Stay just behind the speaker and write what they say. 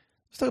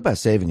Let's talk about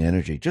saving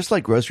energy. Just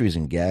like groceries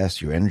and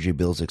gas, your energy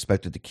bill is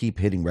expected to keep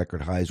hitting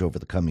record highs over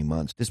the coming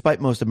months.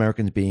 Despite most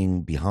Americans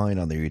being behind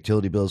on their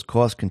utility bills,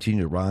 costs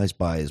continue to rise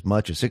by as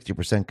much as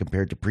 60%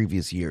 compared to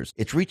previous years.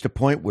 It's reached a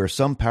point where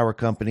some power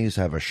companies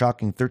have a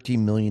shocking $13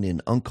 million in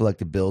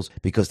uncollected bills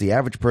because the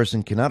average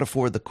person cannot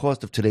afford the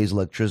cost of today's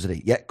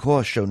electricity, yet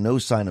costs show no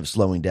sign of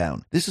slowing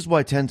down. This is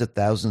why tens of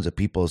thousands of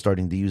people are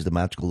starting to use the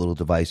magical little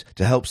device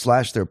to help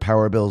slash their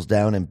power bills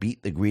down and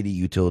beat the greedy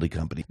utility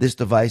company. This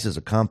device is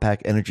a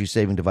compact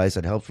energy-saving device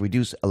that helps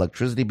reduce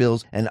electricity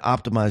bills and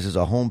optimizes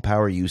a home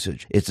power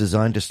usage. It's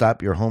designed to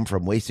stop your home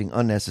from wasting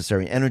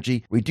unnecessary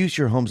energy, reduce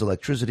your home's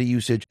electricity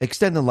usage,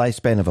 extend the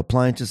lifespan of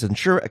appliances,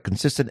 ensure a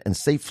consistent and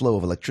safe flow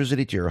of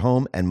electricity to your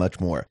home, and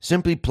much more.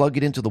 Simply plug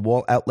it into the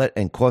wall outlet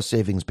and cost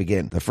savings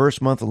begin. The first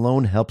month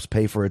alone helps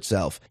pay for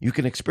itself. You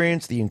can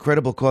experience the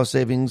incredible cost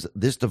savings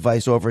this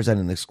device offers at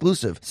an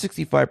exclusive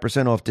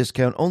 65% off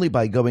discount only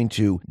by going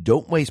to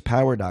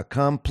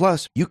don'twastepower.com.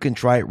 Plus, you can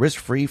try it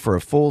risk-free for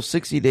a full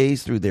 60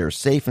 days through their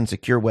safe and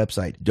secure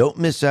website. Don't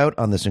miss out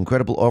on this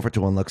incredible offer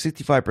to unlock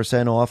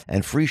 65% off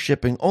and free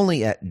shipping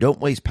only at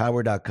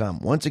don'twastepower.com.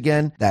 Once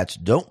again, that's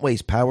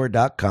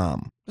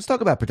don'twastepower.com. Let's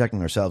talk about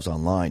protecting ourselves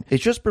online.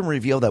 It's just been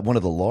revealed that one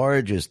of the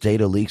largest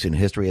data leaks in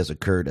history has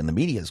occurred, and the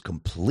media is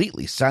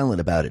completely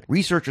silent about it.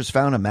 Researchers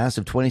found a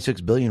massive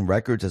 26 billion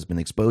records has been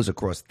exposed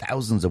across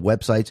thousands of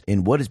websites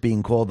in what is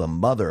being called the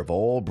mother of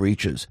all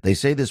breaches. They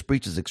say this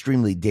breach is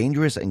extremely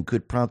dangerous and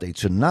could prompt a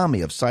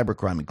tsunami of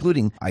cybercrime,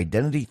 including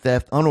identity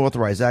theft,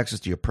 unauthorized access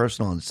to your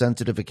personal and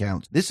sensitive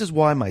accounts. This is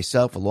why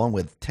myself, along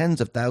with tens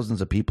of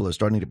thousands of people, are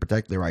starting to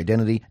protect their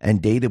identity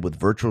and data with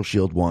Virtual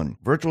Shield One.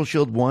 Virtual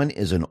Shield One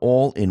is an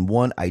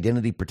all-in-one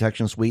identity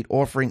protection suite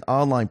offering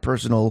online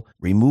personal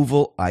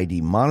removal,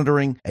 ID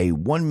monitoring, a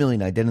 1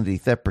 million identity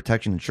theft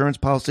protection insurance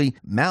policy,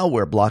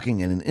 malware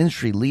blocking, and an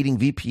industry-leading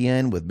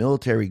VPN with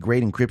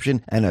military-grade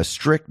encryption and a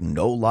strict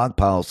no-log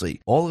policy.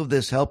 All of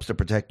this helps to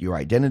protect your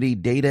identity,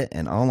 data,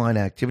 and online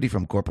activity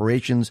from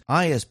corporations,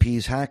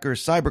 ISPs,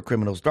 hackers,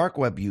 cybercriminals, dark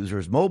web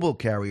users, mobile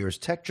carriers,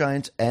 tech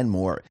giants, and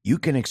more. You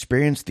can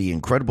experience the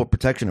incredible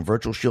protection of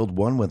Virtual Shield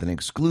One with an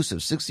exclusive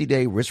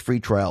 60-day risk-free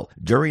trial.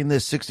 During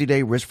this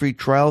 60-day risk-free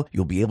trial,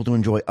 you'll be able to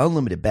enjoy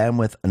unlimited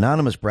bandwidth,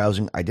 anonymous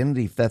browsing,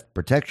 identity theft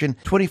protection,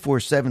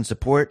 24/7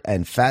 support,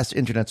 and fast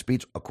internet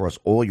speeds across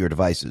all your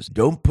devices.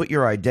 Don't put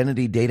your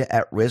identity data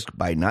at risk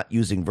by not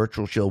using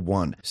Virtual Shield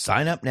One.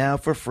 Sign up now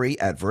for free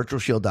at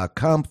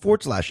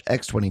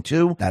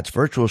virtualshield.com/X22. That's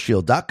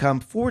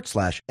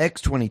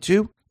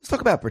virtualshield.com/X22. Let's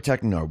talk about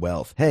protecting our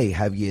wealth. Hey,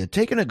 have you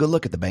taken a good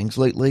look at the banks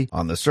lately?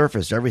 On the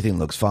surface, everything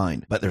looks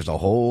fine, but there's a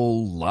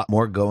whole lot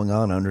more going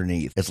on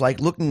underneath. It's like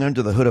looking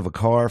under the hood of a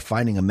car,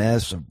 finding a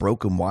mess of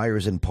broken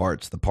wires and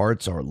parts. The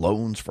parts are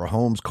loans for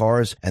homes,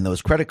 cars, and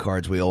those credit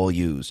cards we all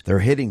use. They're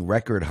hitting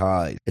record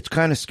highs. It's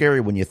kind of scary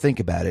when you think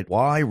about it.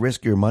 Why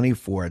risk your money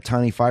for a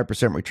tiny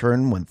 5%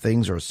 return when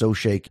things are so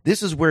shaky?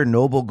 This is where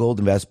Noble Gold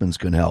Investments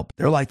can help.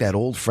 They're like that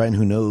old friend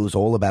who knows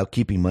all about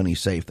keeping money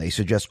safe. They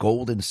suggest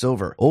gold and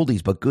silver,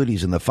 oldies but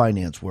goodies in the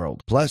finance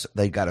world. Plus,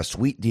 they got a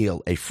sweet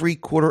deal, a free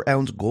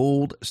quarter-ounce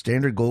gold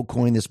standard gold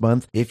coin this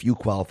month if you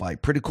qualify.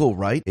 Pretty cool,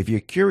 right? If you're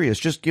curious,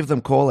 just give them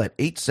a call at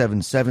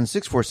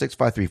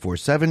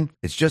 877-646-5347.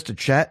 It's just a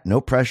chat,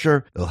 no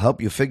pressure. They'll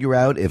help you figure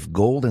out if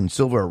gold and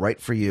silver are right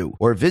for you.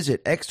 Or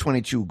visit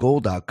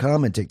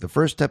x22gold.com and take the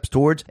first steps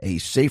towards a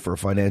safer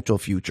financial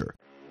future.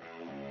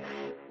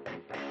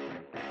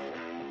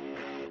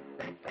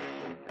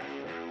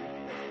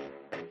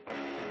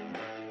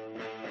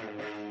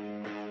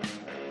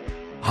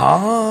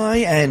 Hi,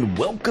 and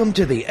welcome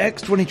to the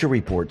X22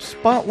 Report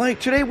Spotlight.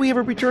 Today we have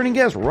a returning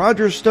guest,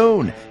 Roger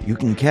Stone. You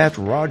can catch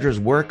Roger's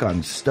work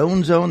on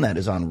Stone Zone. That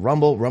is on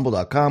Rumble,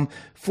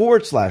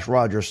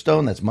 rumble.com/Roger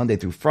Stone. That's Monday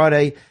through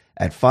Friday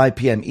at 5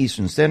 p.m.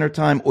 Eastern Standard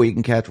Time. Or you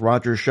can catch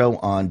Roger's show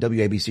on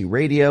WABC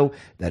Radio.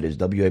 That is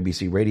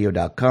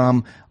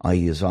WABCRadio.com.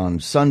 He is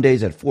on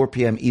Sundays at 4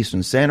 p.m.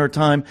 Eastern Standard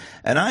Time.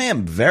 And I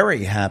am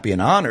very happy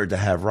and honored to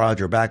have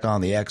Roger back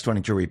on the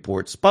X22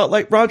 Report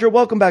Spotlight. Roger,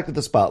 welcome back to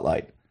the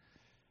Spotlight.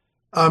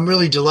 I'm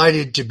really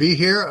delighted to be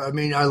here. I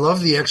mean, I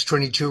love the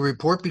X22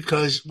 Report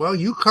because, well,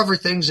 you cover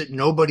things that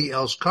nobody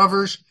else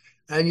covers,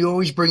 and you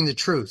always bring the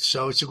truth.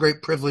 So it's a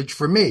great privilege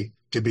for me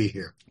to be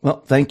here.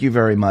 Well, thank you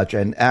very much.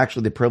 And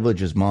actually, the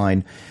privilege is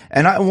mine.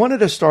 And I wanted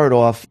to start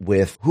off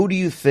with, who do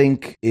you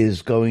think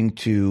is going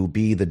to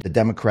be the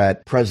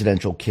Democrat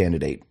presidential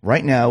candidate?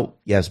 Right now,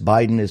 yes,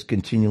 Biden is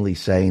continually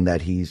saying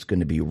that he's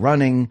going to be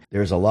running.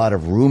 There's a lot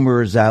of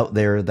rumors out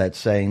there that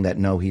saying that,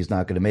 no, he's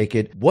not going to make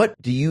it. What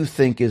do you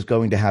think is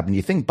going to happen? Do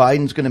you think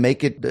Biden's going to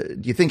make it?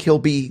 Do you think he'll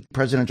be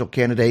presidential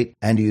candidate?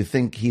 And do you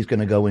think he's going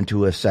to go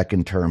into a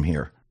second term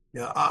here?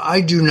 Yeah,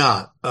 I do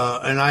not.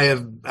 And I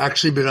have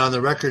actually been on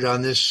the record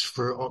on this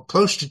for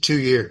close to 2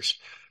 years.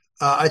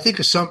 I think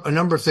a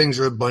number of things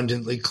are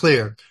abundantly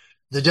clear.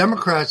 The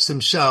Democrats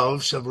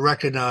themselves have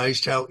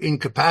recognized how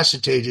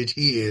incapacitated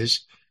he is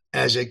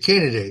as a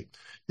candidate.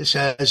 This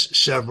has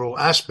several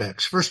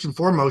aspects. First and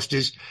foremost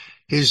is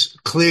his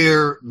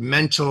clear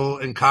mental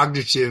and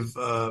cognitive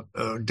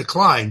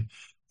decline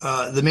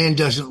The man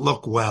doesn't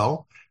look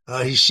well.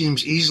 He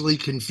seems easily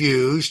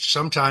confused.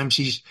 Sometimes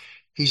he's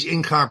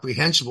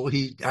incomprehensible.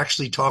 He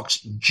actually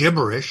talks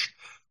gibberish.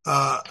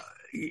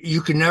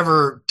 You can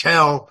never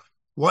tell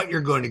what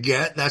you're going to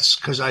get. That's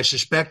because I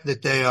suspect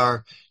that they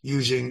are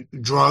using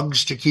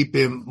drugs to keep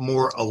him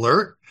more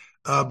alert.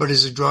 But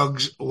as the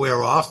drugs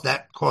wear off,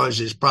 that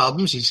causes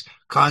problems. He's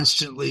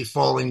constantly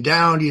falling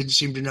down. He doesn't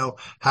seem to know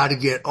how to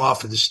get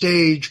off of the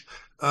stage.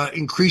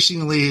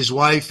 Increasingly, his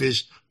wife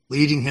is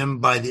leading him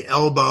by the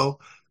elbow.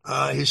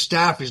 His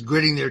staff is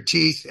gritting their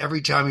teeth every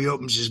time he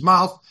opens his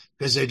mouth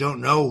because they don't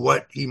know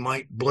what he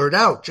might blurt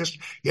out. Just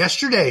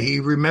yesterday,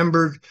 he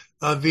remembered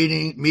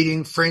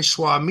meeting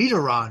Francois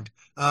Mitterrand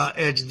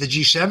at the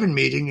G7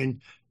 meeting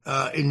in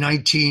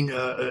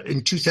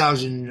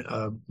 2000,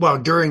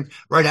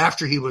 right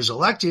after he was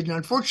elected. And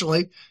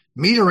unfortunately,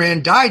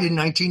 Mitterrand died in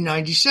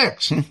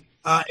 1996.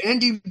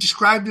 And he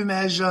described him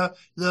as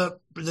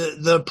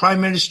the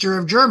prime minister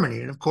of Germany.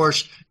 And of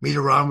course,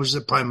 Mitterrand was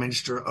the prime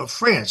minister of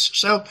France.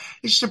 So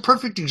it's a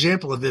perfect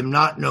example of him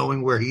not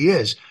knowing where he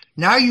is.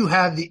 Now you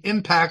have the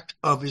impact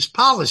of his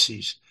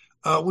policies,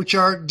 which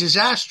are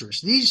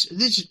disastrous.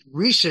 These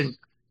recent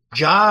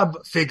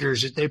job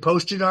figures that they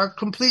posted are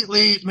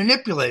completely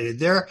manipulated.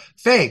 They're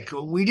fake.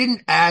 We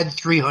didn't add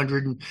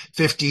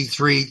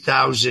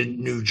 353,000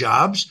 new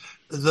jobs.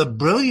 The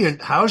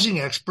brilliant housing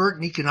expert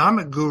and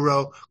economic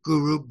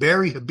guru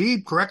Barry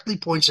Habib correctly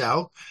points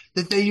out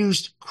that they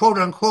used quote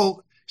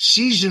unquote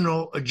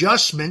seasonal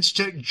adjustments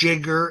to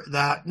jigger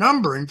that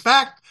number. In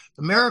fact,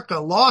 America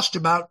lost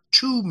about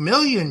 2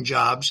 million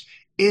jobs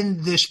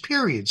in this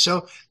period.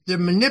 So they're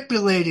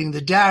manipulating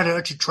the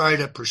data to try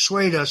to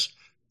persuade us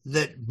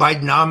that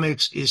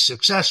Bidenomics is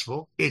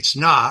successful. It's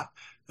not.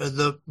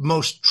 The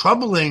most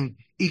troubling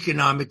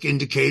economic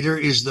indicator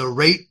is the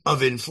rate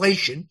of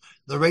inflation.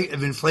 The rate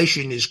of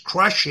inflation is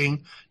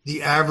crushing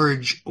the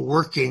average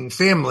working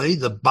family.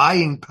 The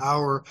buying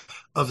power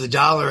of the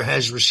dollar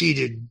has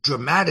receded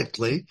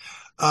dramatically.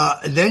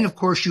 Then, of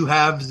course, you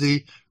have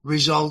the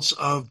results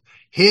of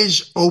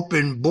his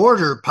open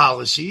border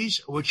policies,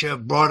 which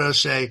have brought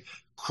us a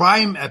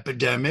crime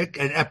epidemic,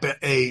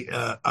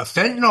 a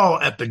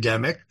fentanyl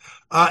epidemic,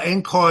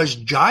 and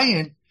caused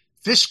giant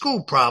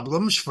fiscal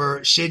problems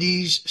for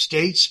cities,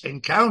 states,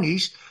 and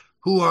counties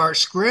who are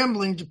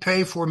scrambling to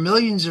pay for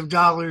millions of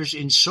dollars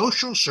in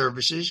social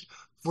services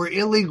for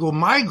illegal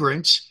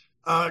migrants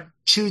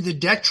to the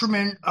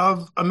detriment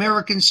of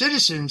American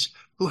citizens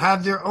who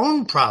have their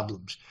own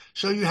problems.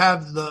 So you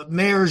have the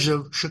mayors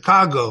of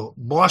Chicago,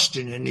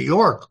 Boston, and New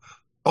York,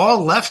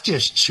 all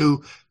leftists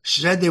who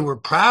said they were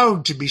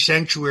proud to be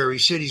sanctuary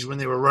cities when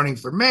they were running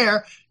for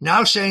mayor,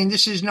 now saying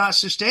this is not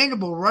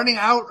sustainable, running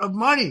out of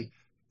money.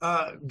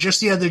 Just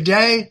the other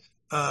day,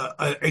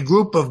 a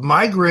group of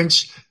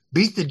migrants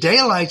beat the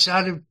daylights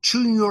out of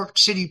 2 New York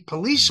City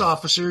police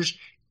officers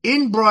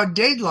in broad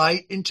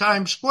daylight in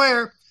Times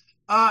Square,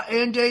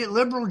 and a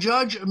liberal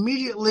judge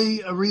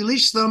immediately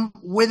released them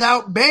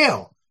without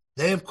bail.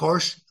 They, of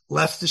course,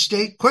 left the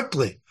state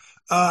quickly,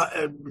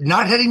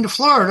 not heading to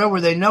Florida, where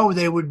they know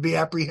they would be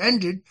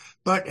apprehended,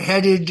 but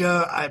headed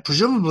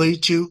presumably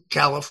to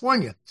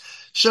California.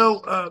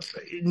 So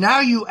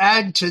now you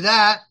add to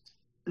that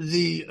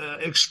the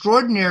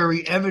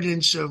extraordinary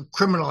evidence of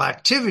criminal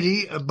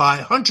activity by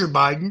Hunter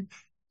Biden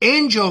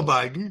and Joe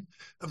Biden,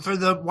 for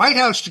the White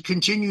House to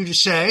continue to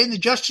say, and the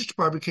Justice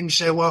Department can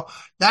say, well,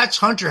 that's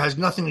Hunter, has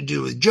nothing to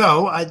do with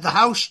Joe. The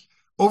House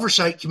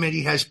Oversight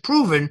Committee has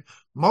proven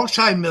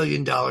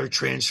multi-million-dollar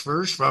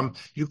transfers from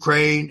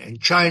Ukraine and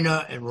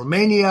China and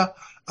Romania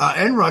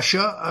and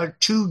Russia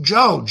to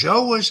Joe.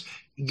 Joe was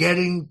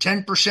getting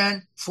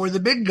 10% for the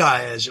big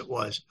guy, as it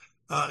was.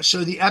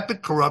 So the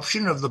epic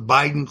corruption of the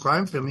Biden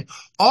crime family,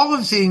 all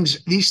of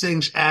these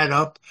things add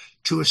up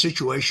to a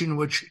situation in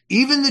which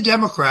even the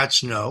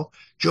Democrats know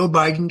Joe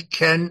Biden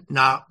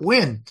cannot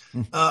win.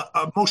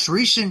 A most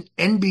recent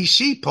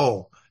NBC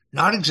poll,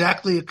 not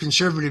exactly a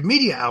conservative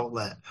media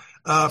outlet,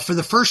 for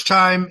the first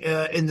time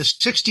in the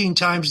 16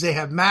 times they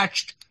have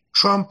matched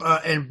Trump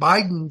and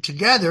Biden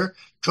together,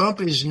 Trump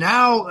is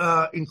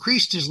now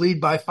increased his lead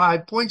by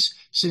 5 points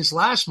since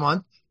last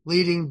month,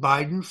 leading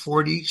Biden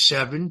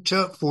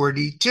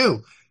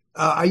 47-42.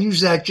 I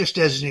use that just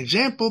as an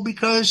example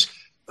because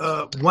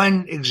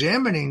when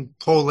examining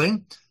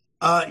polling,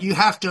 you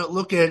have to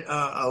look at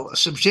a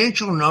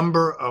substantial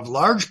number of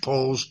large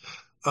polls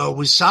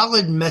with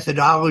solid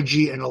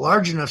methodology and a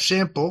large enough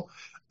sample,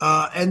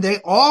 and they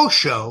all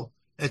show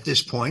at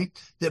this point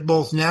that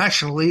both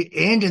nationally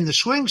and in the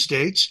swing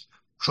states,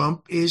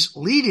 Trump is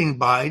leading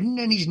Biden,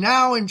 and he's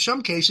now, in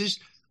some cases,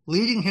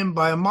 leading him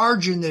by a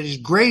margin that is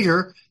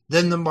greater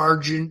than the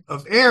margin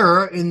of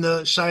error in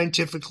the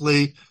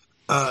scientifically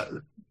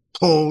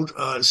polled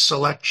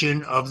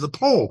selection of the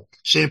poll,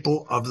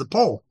 sample of the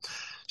poll.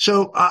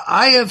 So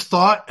I have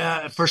thought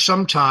for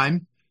some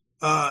time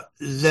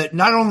that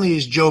not only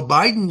is Joe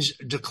Biden's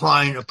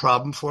decline a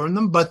problem for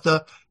them, but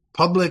the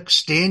public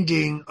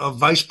standing of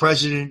Vice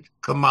President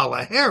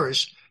Kamala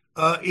Harris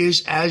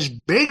is as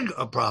big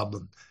a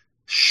problem.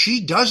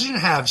 she doesn't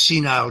have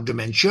senile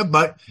dementia,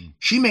 but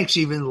she makes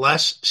even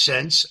less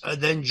sense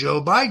than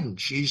Joe Biden.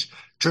 She's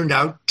turned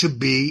out to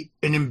be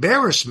an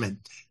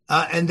embarrassment.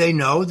 And they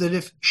know that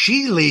if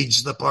she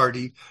leads the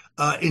party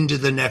into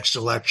the next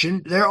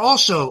election, they're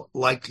also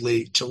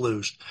likely to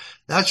lose.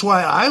 That's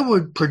why I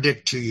would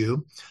predict to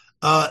you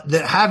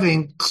that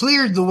having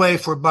cleared the way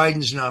for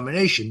Biden's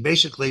nomination,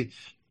 basically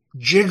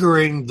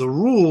jiggering the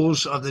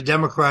rules of the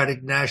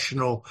Democratic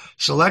national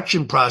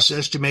selection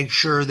process to make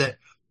sure that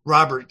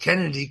Robert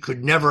Kennedy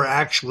could never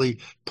actually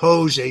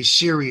pose a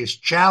serious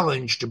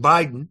challenge to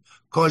Biden,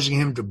 causing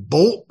him to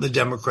bolt the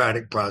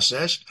Democratic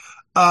process,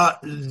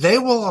 they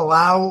will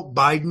allow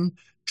Biden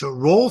to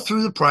roll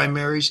through the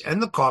primaries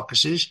and the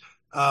caucuses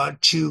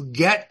to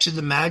get to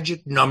the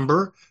magic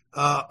number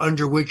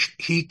under which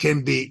he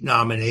can be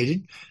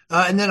nominated.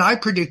 And then I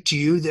predict to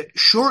you that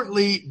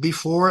shortly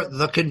before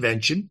the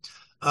convention,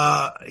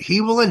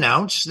 he will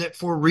announce that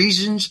for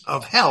reasons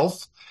of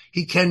health,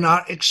 he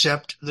cannot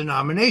accept the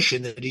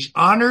nomination, that he's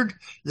honored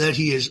that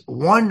he has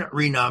won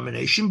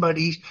renomination, but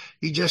he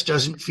just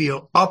doesn't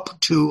feel up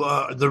to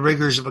the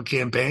rigors of a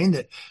campaign,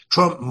 that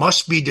Trump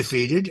must be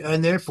defeated,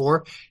 and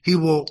therefore he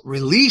will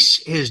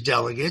release his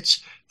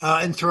delegates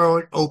and throw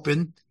it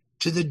open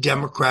to the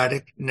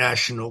Democratic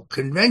National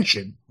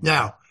Convention.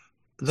 Now,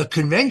 the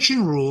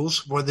convention rules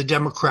for the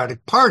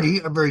Democratic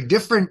Party are very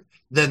different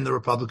than the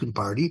Republican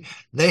Party.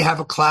 They have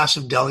a class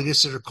of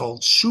delegates that are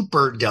called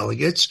super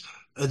delegates.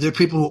 They're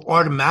people who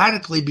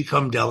automatically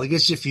become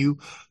delegates if you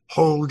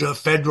hold a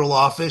federal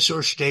office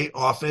or state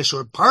office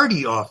or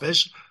party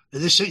office.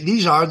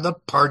 These are the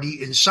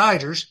party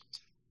insiders,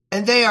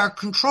 and they are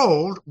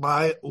controlled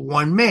by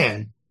one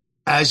man,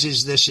 as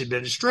is this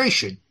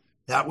administration.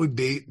 That would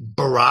be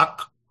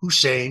Barack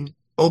Hussein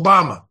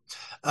Obama.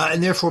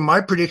 And therefore,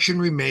 my prediction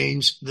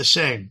remains the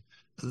same.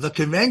 The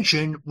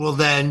convention will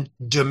then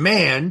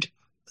demand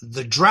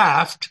the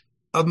draft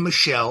of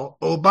Michelle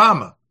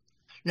Obama.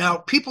 Now,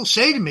 people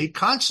say to me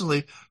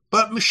constantly,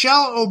 but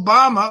Michelle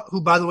Obama,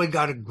 who, by the way,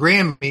 got a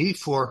Grammy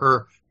for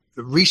her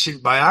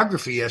recent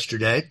biography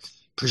yesterday,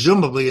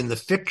 presumably in the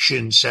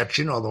fiction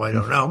section, although I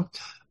don't know,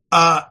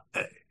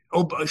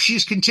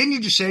 she's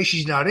continued to say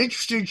she's not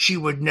interested. She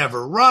would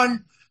never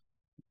run.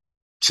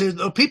 To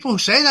the people who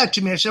say that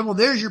to me, I said, well,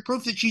 there's your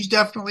proof that she's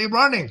definitely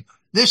running.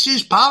 This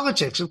is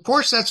politics. Of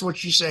course, that's what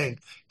she's saying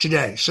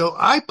today. So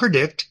I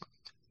predict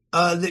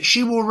that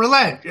she will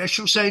relent.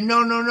 She'll say, no,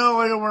 I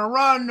don't want to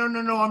run.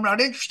 No, I'm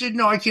not interested.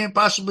 No, I can't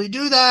possibly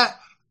do that.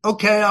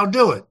 Okay, I'll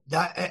do it.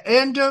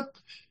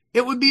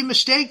 It would be a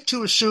mistake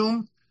to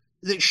assume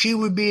that she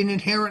would be an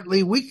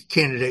inherently weak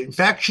candidate. In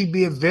fact, she'd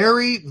be a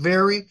very,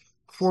 very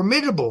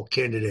formidable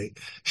candidate.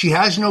 She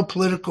has no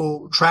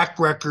political track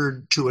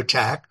record to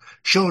attack.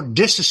 She'll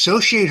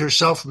disassociate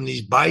herself from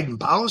these Biden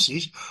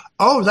policies.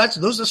 Oh, that's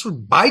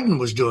what Biden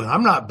was doing.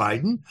 I'm not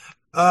Biden.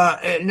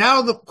 And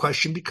now the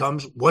question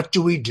becomes, what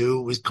do we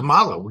do with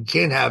Kamala? We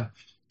can't have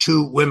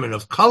two women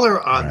of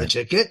color on the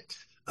ticket.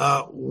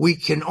 We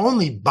can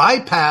only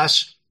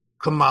bypass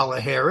Kamala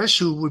Harris,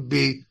 who would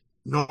be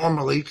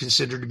normally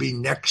considered to be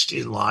next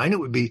in line. It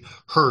would be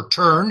her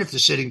turn if the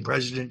sitting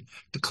president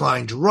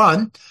declined to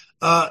run.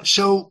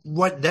 So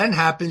what then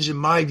happens, in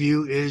my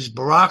view, is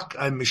Barack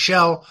and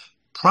Michelle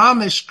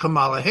promise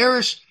Kamala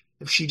Harris,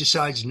 if she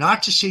decides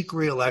not to seek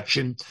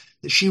re-election,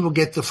 that she will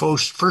get the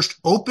first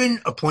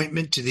open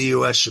appointment to the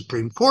U.S.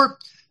 Supreme Court.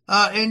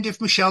 And if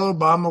Michelle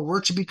Obama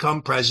were to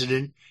become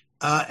president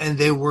and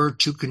they were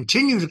to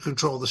continue to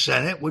control the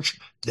Senate, which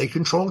they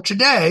control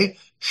today,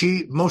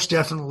 she most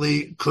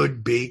definitely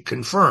could be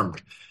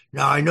confirmed.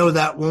 Now, I know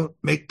that won't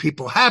make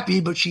people happy,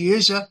 but she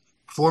is a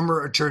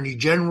former attorney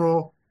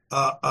general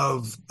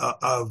of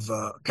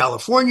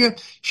California.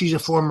 She's a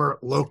former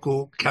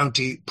local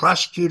county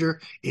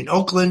prosecutor in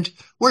Oakland,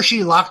 where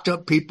she locked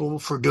up people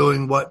for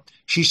doing what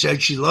she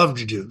said she loved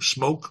to do,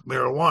 smoke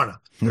marijuana.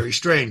 Very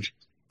strange.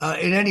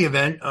 In any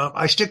event,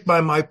 I stick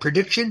by my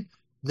prediction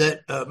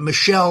that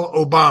Michelle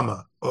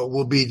Obama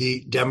will be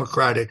the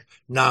Democratic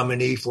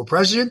nominee for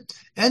president,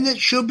 and that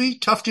she'll be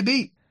tough to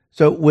beat.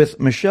 So with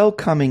Michelle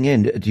coming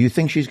in, do you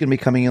think she's going to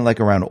be coming in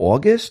like around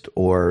August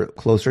or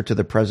closer to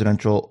the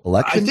presidential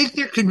election? I think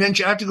their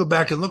convention, I have to go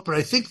back and look, but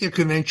I think their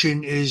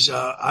convention is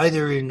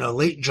either in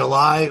late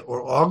July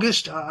or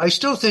August. I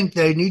still think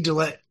they need to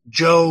let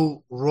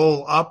Joe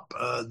roll up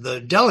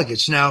the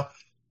delegates. Now,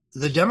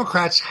 the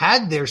Democrats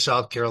had their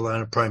South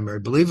Carolina primary. I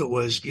believe it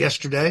was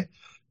yesterday.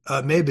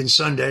 May have been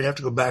Sunday. I'd have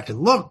to go back and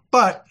look.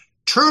 But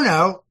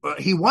turnout,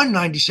 he won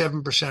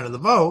 97% of the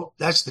vote.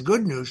 That's the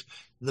good news.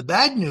 The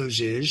bad news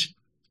is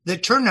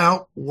that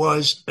turnout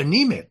was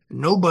anemic.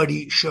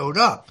 Nobody showed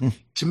up.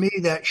 To me,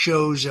 that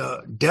shows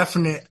a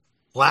definite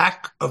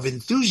lack of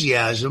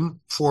enthusiasm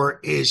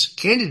for his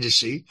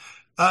candidacy.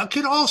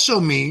 Could also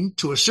mean,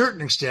 to a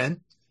certain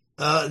extent,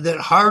 that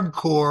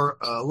hardcore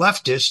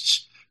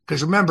leftists,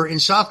 because remember, in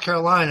South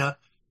Carolina,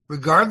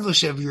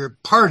 regardless of your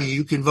party,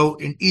 you can vote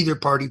in either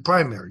party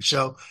primary.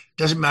 So it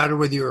doesn't matter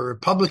whether you're a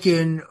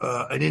Republican,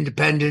 an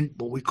independent,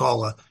 what we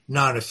call a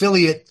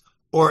non-affiliate,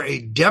 or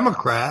a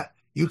Democrat.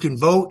 you can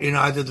vote in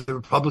either the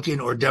Republican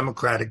or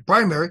Democratic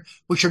primary,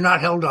 which are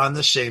not held on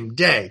the same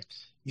day.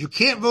 You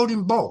can't vote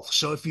in both.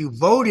 So if you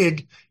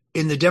voted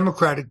in the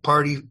Democratic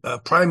Party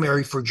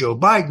primary for Joe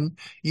Biden,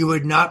 you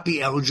would not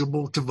be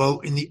eligible to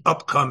vote in the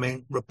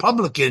upcoming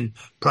Republican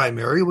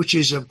primary, which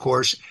is, of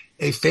course,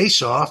 a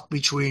face-off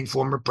between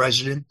former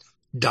President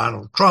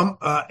Donald Trump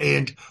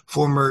and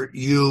former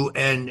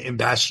UN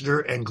ambassador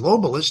and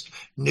globalist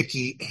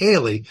Nikki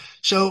Haley.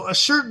 So a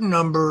certain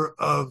number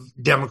of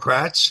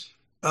Democrats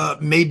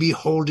may be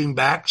holding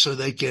back so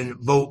they can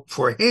vote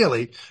for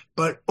Haley.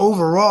 But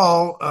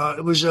overall,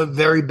 it was a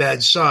very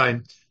bad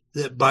sign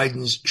that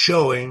Biden's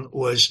showing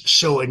was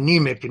so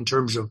anemic in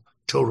terms of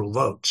total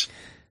votes.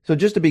 So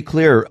just to be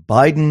clear,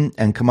 Biden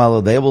and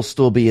Kamala, they will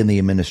still be in the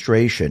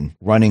administration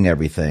running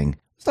everything.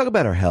 Let's talk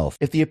about our health.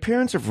 If the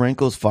appearance of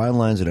wrinkles, fine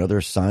lines, and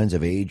other signs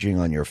of aging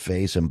on your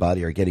face and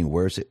body are getting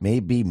worse, it may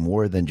be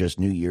more than just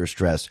New Year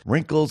stress.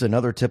 Wrinkles and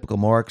other typical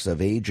marks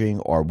of aging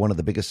are one of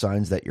the biggest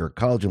signs that your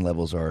collagen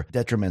levels are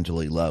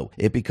detrimentally low.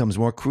 It becomes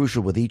more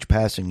crucial with each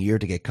passing year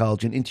to get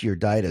collagen into your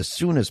diet as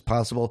soon as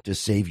possible to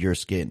save your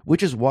skin,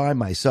 which is why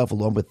myself,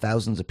 along with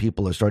thousands of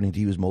people, are starting to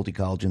use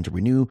multi-collagen to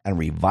renew and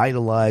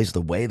revitalize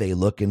the way they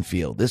look and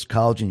feel. This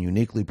collagen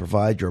uniquely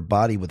provides your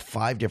body with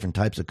 5 different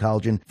types of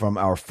collagen from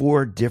our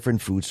 4 different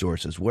food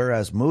sources,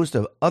 whereas most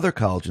of other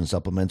collagen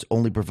supplements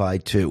only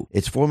provide 2.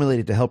 It's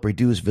formulated to help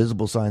reduce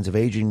visible signs of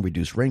aging,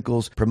 reduce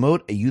wrinkles,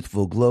 promote a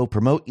youthful glow,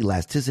 promote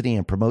elasticity,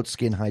 and promote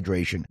skin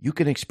hydration. You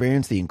can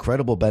experience the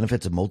incredible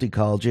benefits of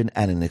multi-collagen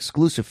at an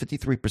exclusive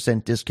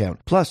 53%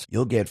 discount. Plus,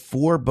 you'll get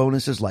 4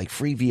 bonuses like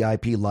free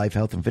VIP live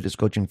health and fitness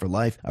coaching for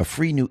life, a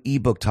free new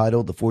ebook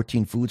titled The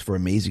 14 Foods for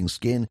Amazing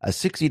Skin, a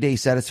 60-day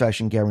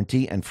satisfaction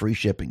guarantee, and free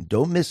shipping.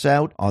 Don't miss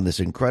out on this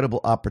incredible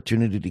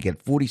opportunity to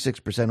get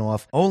 46%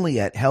 off only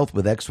at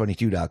healthwithx22.com.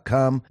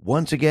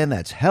 Once again,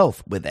 that's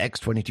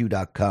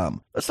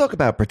healthwithx22.com. Let's talk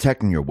about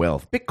protecting your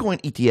wealth.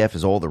 Bitcoin ETF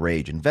is all the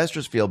rage.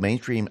 Investors feel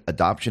mainstream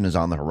adoption is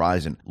on the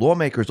horizon.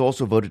 Lawmakers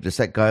also voted to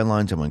set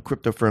guidelines on when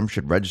crypto firms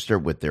should register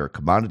with their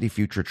Commodity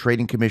Future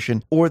Trading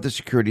Commission or the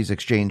Securities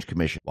Exchange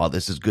Commission. While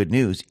this is good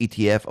news,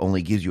 ETF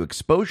only gives you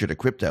exposure to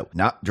crypto,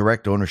 not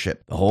direct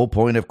ownership. The whole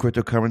point of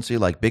cryptocurrency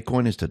like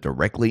Bitcoin is to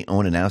directly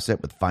own an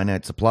asset with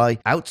finite supply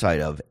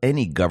outside of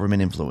any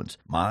government influence.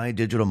 My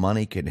Digital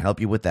Money can help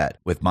you with that.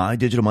 With My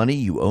Digital Money,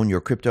 you own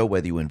your crypto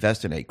whether you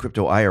invest in a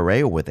crypto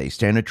IRA or with a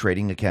standard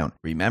trading account.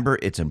 Remember,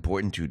 it's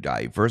important to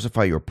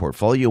diversify your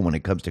portfolio when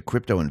it comes to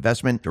crypto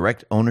investment.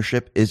 Direct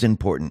ownership is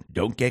important.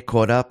 Don't get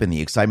caught up in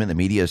the excitement the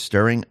media is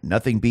stirring.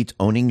 Nothing beats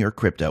owning your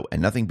crypto,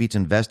 and nothing beats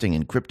investing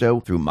in crypto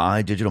through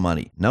My Digital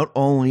Money. Not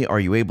only are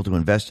you able to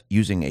invest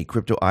using a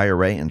crypto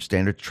IRA and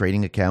standard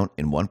trading account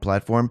in one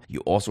platform, you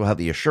also have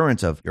the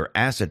assurance of your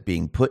asset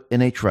being put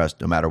in a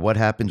trust. No matter what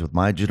happens with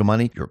My Digital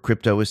Money, your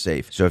crypto is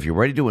safe. So if you're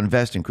ready to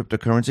invest in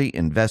cryptocurrency,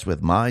 invest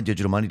with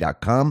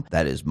MyDigitalMoney.com.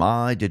 That is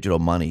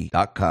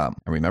MyDigitalMoney.com.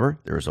 And remember,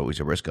 there is always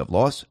a risk of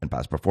loss, and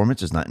past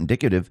performance is not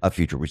indicative of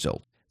future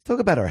results. Talk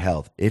about our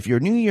health. If your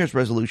New Year's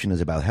resolution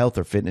is about health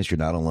or fitness, you're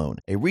not alone.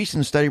 A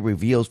recent study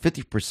reveals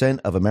 50%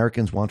 of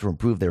Americans want to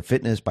improve their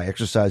fitness by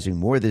exercising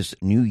more this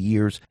New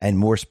Year's, and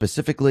more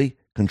specifically,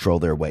 control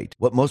their weight.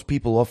 What most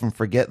people often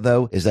forget,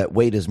 though, is that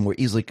weight is more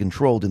easily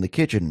controlled in the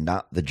kitchen,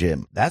 not the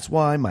gym. That's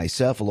why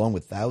myself, along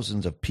with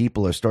thousands of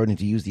people, are starting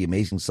to use the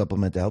amazing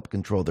supplement to help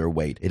control their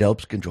weight. It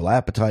helps control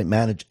appetite,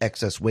 manage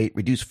excess weight,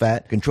 reduce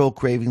fat, control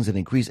cravings, and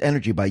increase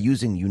energy by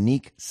using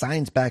unique,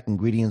 science-backed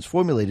ingredients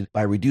formulated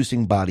by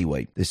reducing body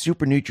weight. The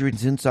super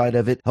nutrients inside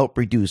of it help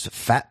reduce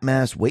fat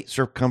mass, weight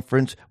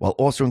circumference, while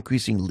also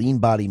increasing lean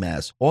body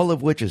mass, all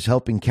of which is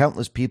helping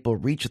countless people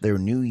reach their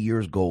New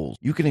Year's goals.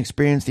 You can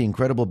experience the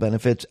incredible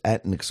benefits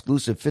at an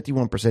exclusive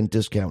 51%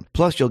 discount.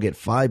 Plus, you'll get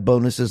 5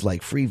 bonuses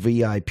like free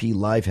VIP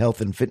live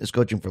health and fitness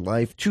coaching for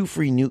life, 2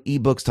 free new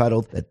ebooks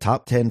titled The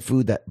Top 10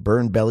 Food That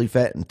Burn Belly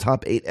Fat and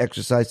Top 8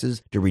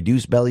 Exercises to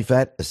Reduce Belly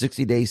Fat, a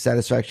 60-day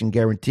satisfaction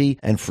guarantee,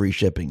 and free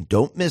shipping.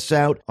 Don't miss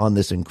out on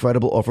this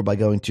incredible offer by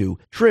going to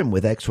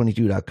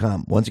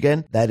trimwithx22.com. Once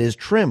again, that is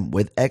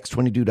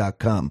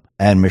trimwithx22.com.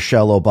 And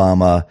Michelle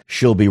Obama,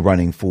 she'll be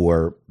running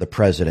for the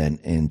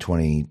president in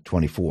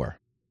 2024.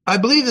 I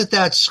believe that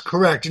that's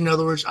correct. In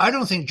other words, I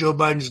don't think Joe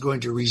Biden is going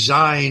to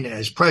resign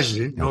as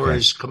president, nor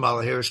is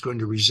Kamala Harris going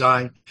to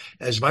resign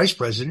as vice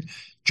president.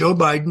 Joe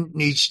Biden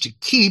needs to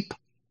keep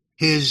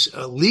his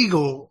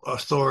legal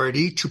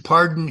authority to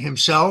pardon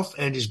himself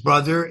and his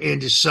brother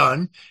and his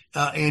son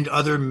and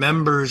other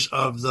members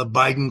of the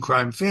Biden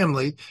crime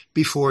family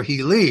before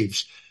he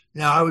leaves.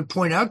 Now, I would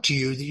point out to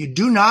you that you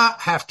do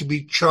not have to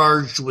be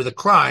charged with a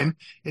crime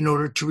in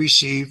order to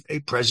receive a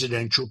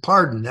presidential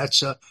pardon.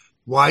 That's a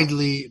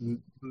widely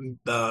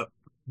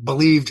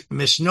believed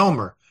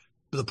misnomer.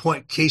 The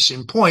point, case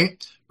in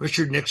point,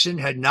 Richard Nixon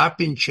had not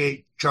been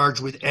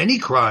charged with any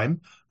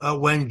crime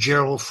when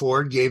Gerald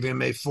Ford gave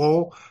him a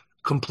full,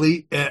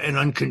 complete, and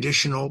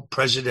unconditional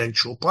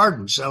presidential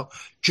pardon. So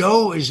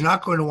Joe is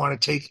not going to want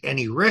to take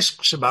any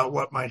risks about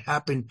what might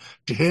happen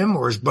to him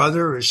or his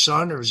brother or his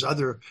son or his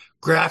other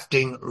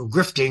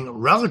grifting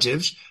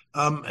relatives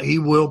he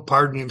will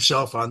pardon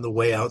himself on the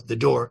way out the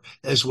door,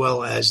 as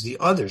well as the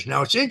others.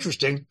 Now, it's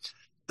interesting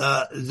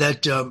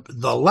that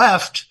the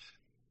left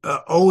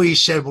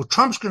always said, well,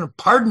 Trump's going to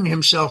pardon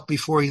himself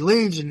before he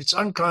leaves, and it's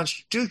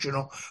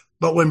unconstitutional.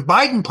 But when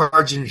Biden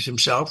pardons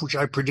himself, which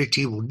I predict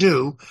he will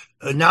do,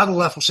 now the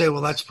left will say,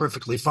 well, that's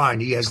perfectly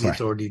fine. He has the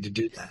authority to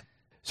do that.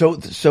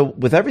 So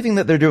with everything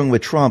that they're doing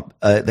with Trump,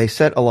 they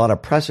set a lot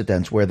of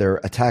precedents where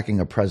they're attacking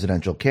a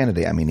presidential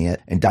candidate. I mean, he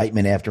had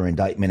indictment after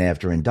indictment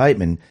after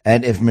indictment.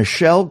 And if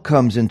Michelle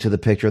comes into the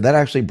picture, that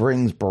actually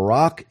brings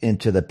Barack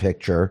into the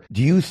picture.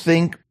 Do you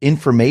think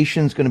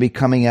information is going to be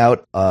coming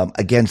out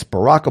against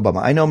Barack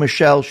Obama? I know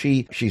Michelle,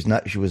 she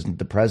wasn't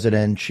the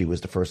president. She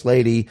was the first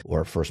lady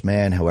or first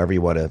man, however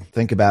you want to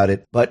think about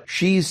it. But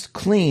she's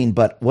clean.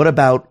 But what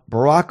about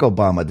Barack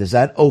Obama? Does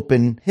that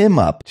open him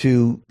up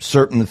to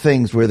certain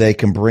things where they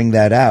can bring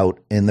that out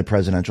in the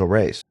presidential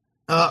race?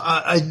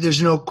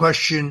 There's no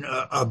question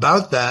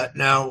about that.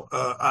 Now,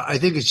 I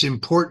think it's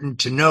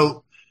important to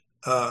note,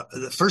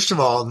 first of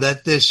all,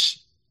 that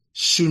this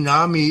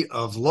tsunami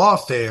of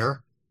lawfare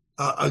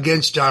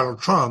against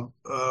Donald Trump,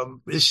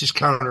 this is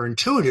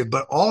counterintuitive,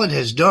 but all it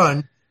has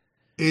done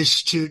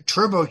is to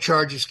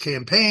turbocharge his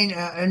campaign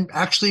and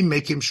actually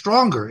make him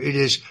stronger. It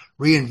has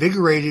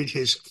reinvigorated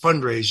his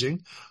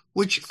fundraising,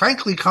 which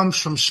frankly comes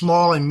from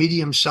small and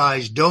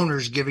medium-sized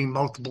donors giving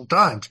multiple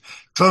times.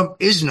 Trump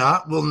is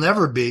not, will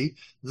never be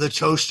the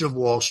toast of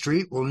Wall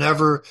Street, will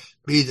never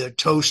be the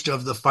toast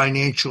of the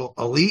financial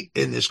elite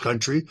in this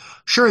country.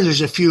 Sure,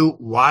 there's a few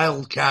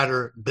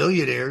wildcatter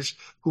billionaires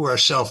who are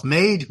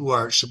self-made who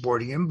are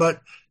supporting him, but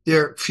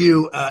they're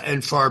few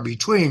and far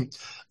between.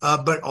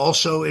 But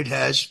also it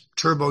has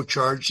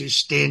turbocharged his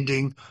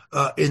standing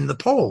in the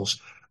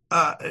polls.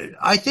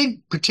 I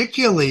think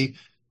particularly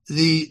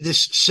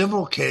this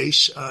civil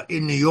case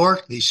in New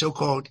York, the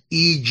so-called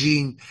E.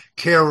 Jean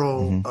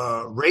Carroll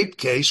rape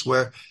case,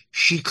 where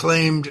she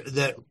claimed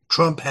that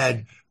Trump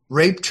had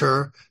raped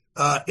her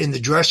in the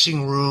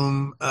dressing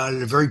room at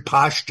a very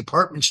posh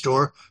department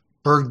store,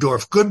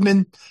 Bergdorf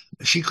Goodman.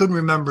 She couldn't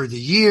remember the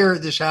year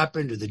this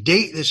happened or the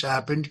date this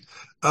happened,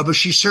 but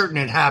she's certain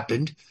it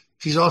happened.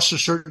 She's also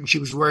certain she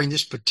was wearing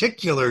this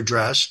particular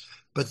dress,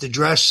 but the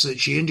dress that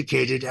she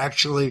indicated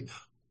actually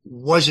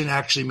wasn't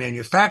actually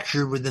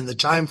manufactured within the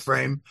time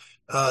frame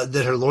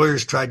that her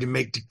lawyers tried to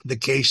make the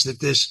case that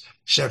this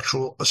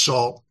sexual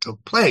assault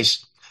took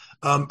place.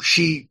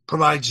 She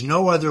provides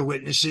no other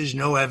witnesses,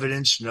 no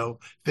evidence, no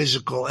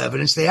physical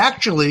evidence. They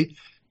actually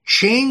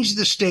changed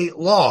the state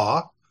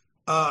law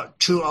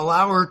to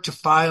allow her to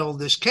file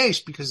this case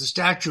because the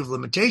statute of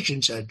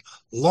limitations had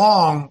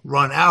long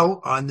run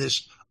out on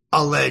this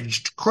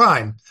alleged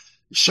crime.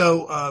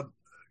 So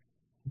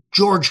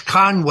George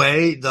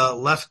Conway, the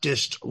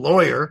leftist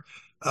lawyer,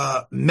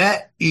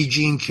 met E.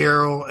 Jean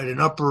Carroll at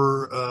an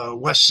Upper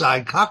West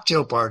Side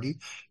cocktail party,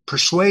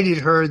 persuaded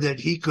her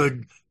that he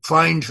could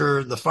find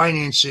her the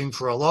financing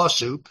for a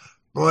lawsuit,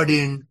 brought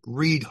in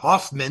Reid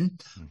Hoffman,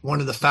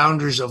 one of the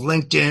founders of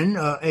LinkedIn,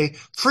 a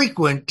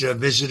frequent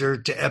visitor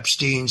to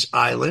Epstein's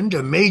Island,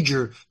 a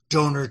major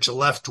donor to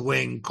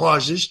left-wing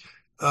causes,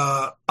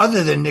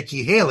 other than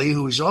Nikki Haley,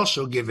 who is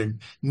also given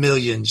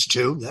millions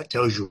to, that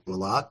tells you a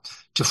lot,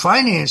 to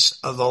finance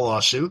the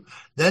lawsuit.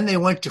 Then they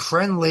went to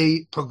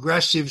friendly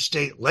progressive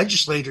state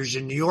legislators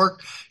in New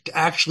York to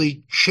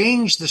actually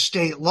change the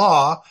state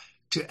law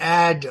to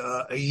add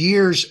a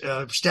year's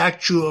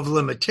statute of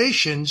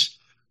limitations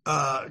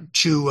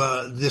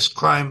to this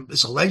crime,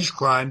 this alleged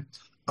crime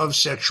of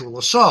sexual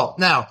assault.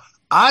 Now,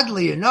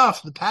 oddly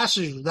enough, the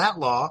passage of that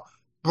law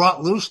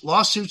brought loose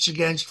lawsuits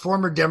against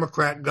former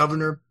Democrat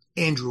Governor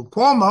Andrew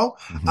Cuomo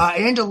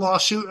and a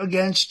lawsuit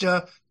against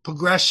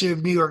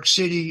progressive New York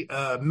City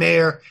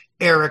Mayor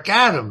Eric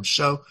Adams.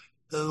 So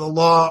the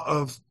law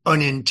of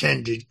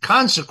unintended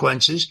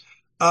consequences.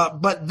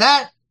 But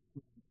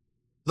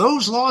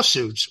those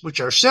lawsuits, which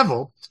are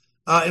civil,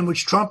 in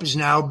which Trump has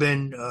now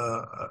been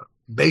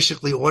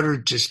basically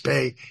ordered to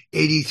pay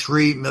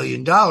 $83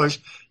 million.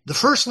 The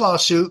first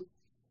lawsuit,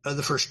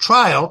 the first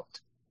trial,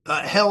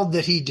 held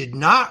that he did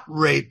not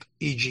rape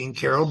E. Jean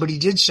Carroll, but he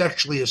did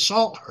sexually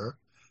assault her.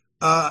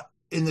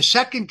 In the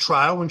second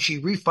trial, when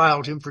she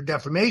refiled him for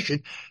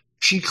defamation,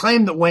 she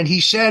claimed that when he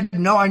said,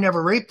 no, I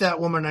never raped that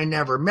woman, I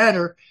never met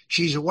her,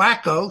 she's a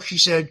wacko. She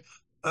said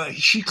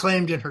she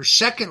claimed in her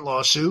second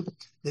lawsuit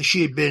that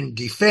she had been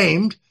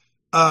defamed.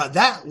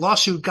 That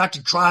lawsuit got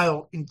to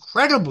trial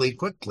incredibly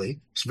quickly.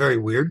 It's very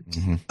weird.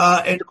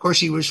 And of course,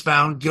 he was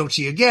found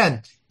guilty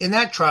again. In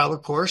that trial,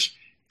 of course,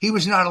 he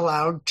was not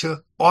allowed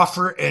to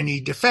offer any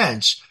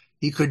defense.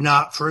 He could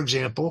not, for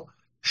example,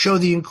 show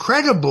the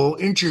incredible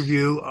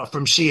interview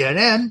from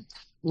CNN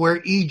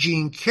where E.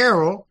 Jean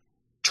Carroll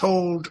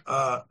told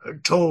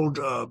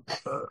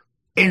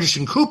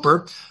Anderson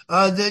Cooper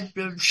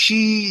that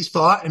she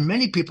thought, and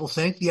many people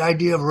think, the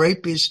idea of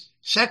rape is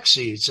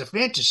sexy. It's a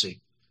fantasy.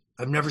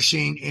 I've never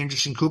seen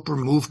Anderson Cooper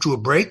move to a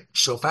break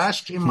so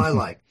fast in my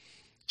life.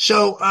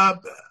 So,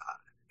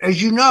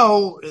 as you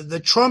know, the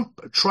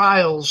Trump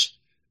trials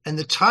and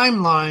the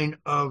timeline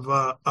of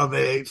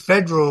a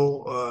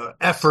federal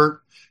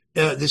effort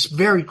this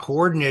very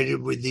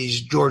coordinated with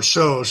these George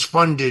Soros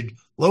funded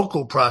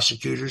local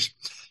prosecutors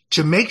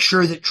to make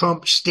sure that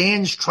Trump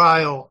stands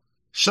trial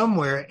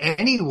somewhere,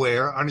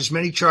 anywhere, on as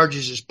many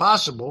charges as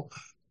possible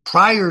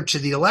prior to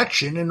the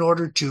election in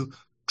order to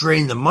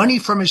drain the money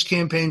from his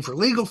campaign for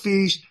legal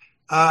fees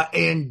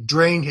and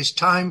drain his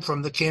time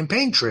from the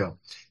campaign trail.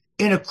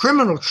 In a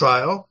criminal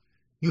trial,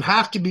 you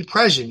have to be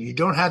present. You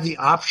don't have the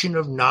option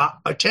of not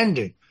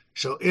attending.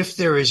 So if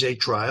there is a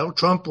trial,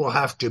 Trump will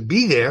have to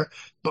be there.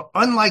 But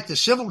unlike the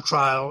civil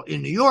trial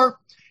in New York,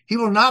 he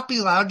will not be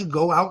allowed to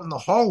go out in the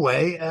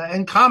hallway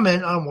and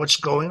comment on what's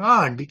going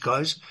on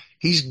because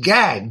he's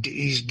gagged.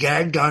 He's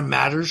gagged on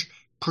matters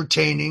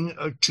pertaining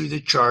to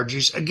the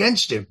charges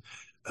against him.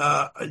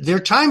 Their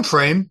time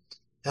frame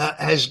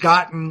has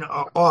gotten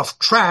off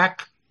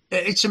track.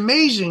 It's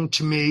amazing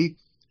to me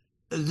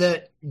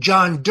that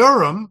John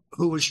Durham,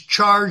 who was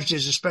charged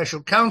as a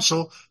special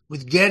counsel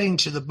with getting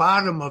to the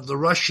bottom of the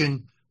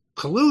Russian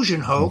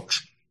collusion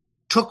hoax,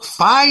 took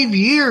 5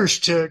 years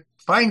to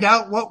find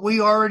out what we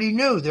already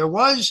knew. There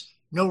was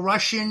no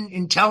Russian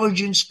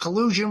intelligence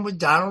collusion with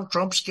Donald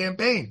Trump's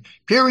campaign.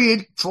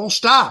 Period. Full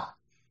stop.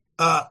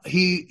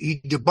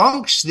 He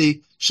debunks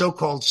the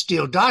so-called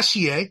Steele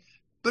dossier,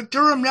 but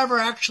Durham never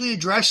actually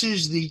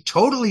addresses the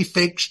totally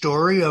fake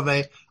story of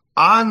a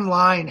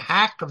online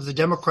hack of the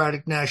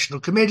Democratic National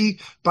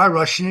Committee by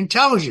Russian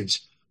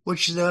intelligence,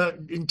 which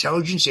the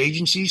intelligence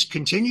agencies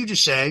continue to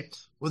say,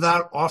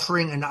 without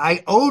offering an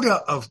iota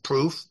of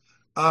proof,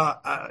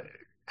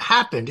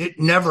 happened. It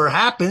never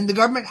happened. The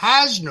government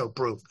has no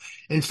proof.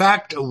 In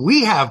fact,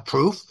 we have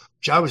proof,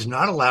 which I was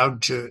not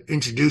allowed to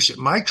introduce at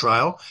my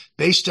trial,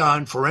 based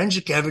on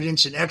forensic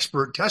evidence and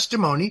expert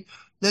testimony,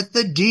 that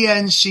the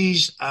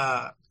DNC's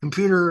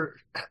computer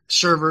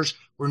servers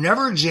were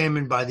never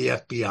examined by the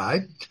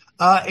FBI,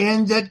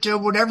 and that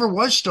whatever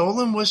was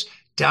stolen was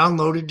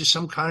downloaded to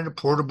some kind of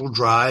portable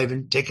drive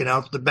and taken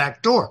out the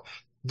back door.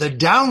 The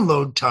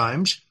download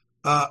times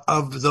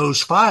of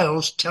those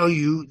files tell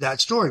you that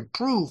story,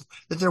 prove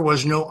that there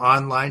was no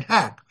online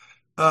hack.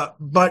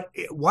 But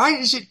why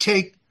does it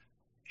take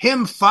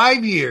him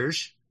 5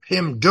 years,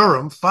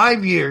 Durham,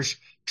 5 years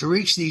to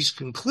reach these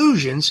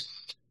conclusions,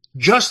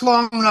 just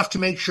long enough to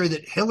make sure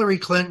that Hillary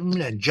Clinton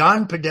and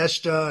John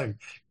Podesta and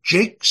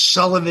Jake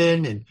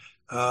Sullivan and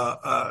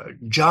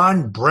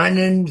John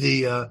Brennan,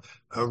 the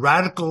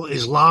radical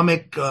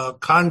Islamic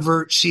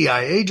convert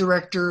CIA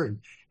director, and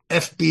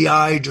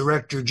FBI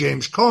Director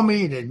James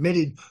Comey, an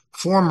admitted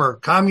former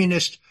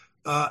communist,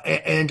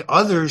 and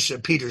others,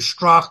 Peter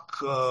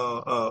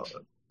Strzok,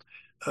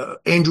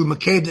 Andrew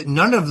McCabe, that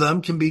none of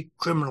them can be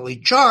criminally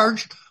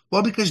charged?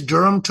 Well, because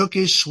Durham took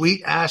his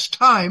sweet ass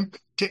time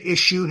to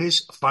issue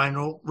his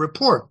final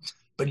report.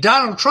 But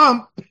Donald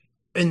Trump,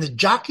 in the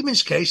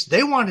documents case,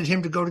 they wanted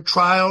him to go to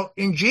trial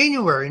in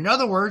January. In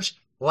other words,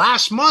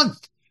 last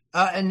month.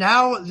 And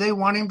now they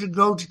want him to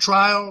go to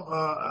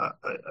trial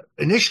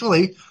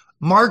initially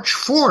March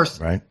 4th,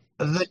 right,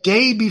 the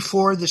day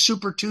before the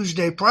Super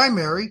Tuesday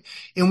primary,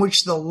 in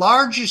which the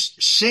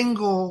largest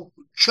single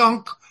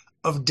chunk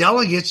of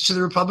delegates to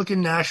the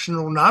Republican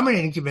National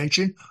Nominating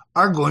Convention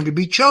are going to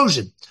be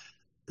chosen.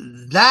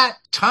 That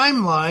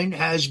timeline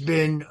has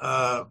been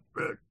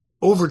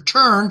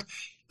overturned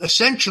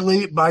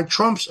essentially by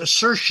Trump's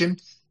assertion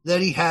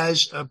that he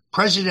has a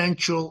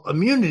presidential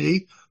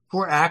immunity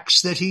for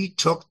acts that he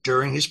took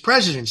during his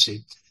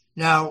presidency.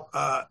 Now,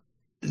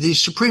 the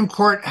Supreme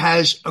Court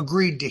has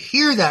agreed to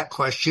hear that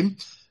question,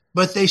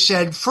 but they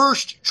said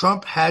first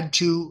Trump had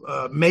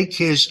to make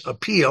his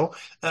appeal.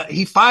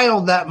 He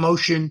filed that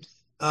motion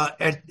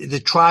at the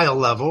trial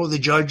level. The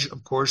judge,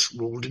 of course,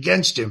 ruled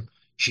against him.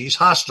 She's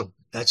hostile.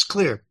 That's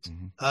clear.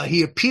 Mm-hmm.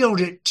 He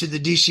appealed it to the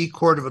D.C.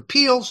 Court of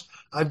Appeals.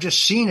 I've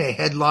just seen a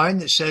headline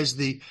that says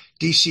the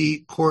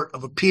D.C. Court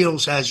of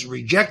Appeals has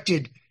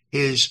rejected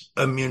his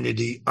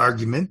immunity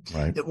argument.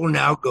 Right. That will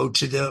now go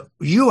to the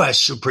U.S.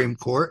 Supreme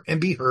Court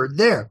and be heard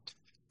there.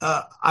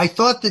 I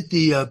thought that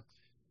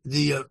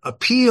the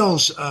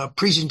appeals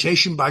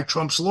presentation by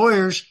Trump's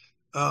lawyers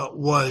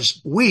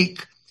was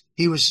weak.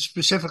 He was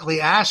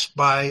specifically asked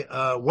by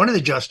one of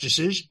the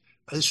justices,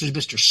 this was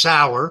Mr.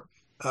 Sauer,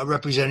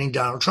 representing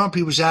Donald Trump.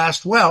 He was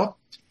asked, well,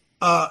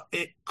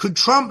 could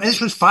Trump, and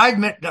this was a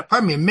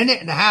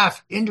minute and a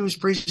half into his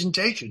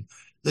presentation.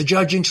 The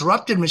judge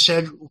interrupted him and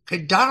said,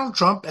 could Donald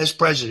Trump, as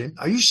president,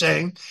 are you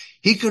saying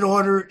he could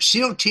order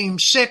SEAL Team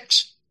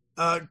 6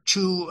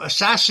 to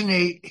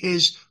assassinate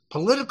his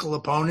political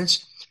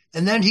opponents,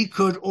 and then he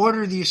could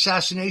order the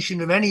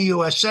assassination of any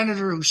U.S.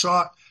 senator who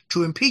sought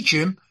to impeach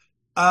him?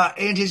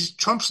 And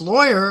Trump's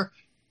lawyer,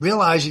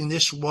 realizing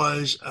this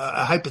was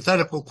a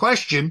hypothetical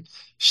question,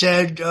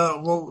 said,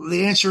 well,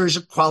 the answer is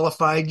a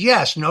qualified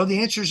yes. No, the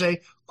answer is a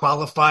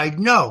qualified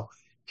no.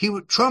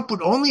 Trump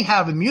would only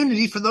have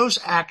immunity for those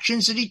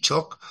actions that he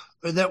took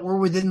that were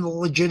within the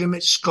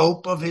legitimate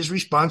scope of his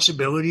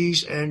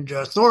responsibilities and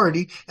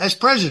authority as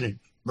president.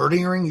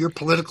 Murdering your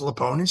political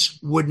opponents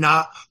would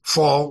not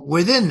fall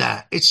within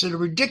that. It's a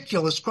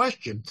ridiculous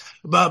question,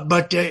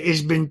 but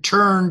it's been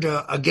turned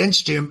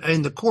against him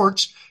in the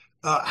courts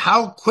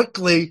how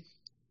quickly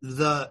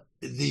the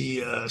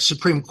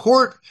Supreme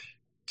Court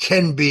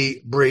can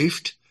be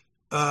briefed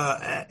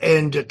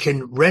and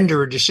can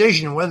render a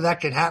decision, and whether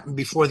that can happen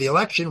before the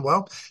election,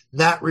 well,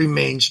 that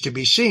remains to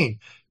be seen.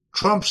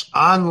 Trump's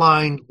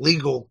online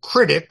legal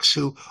critics,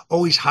 who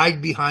always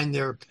hide behind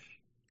their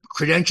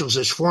credentials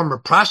as former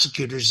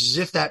prosecutors, as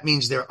if that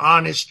means they're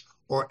honest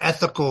or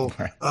ethical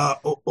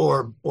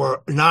or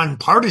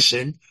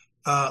nonpartisan,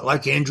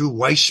 like Andrew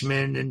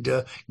Weissman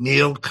and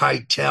Neil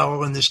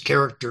Keitel and this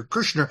character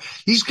Kushner.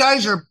 These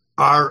guys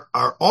are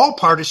all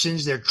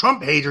partisans. They're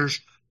Trump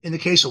haters. In the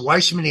case of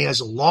Weissman, he has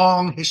a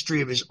long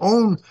history of his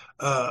own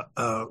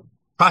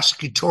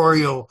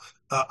prosecutorial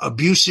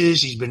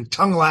abuses. He's been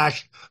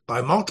tongue-lashed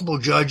by multiple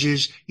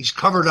judges. He's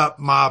covered up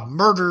mob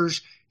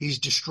murders. He's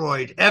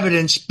destroyed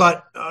evidence.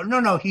 But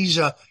he's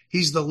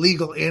the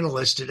legal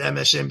analyst at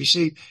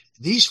MSNBC.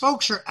 These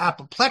folks are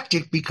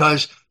apoplectic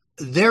because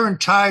their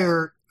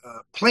entire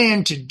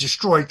plan to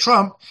destroy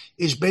Trump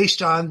is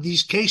based on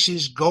these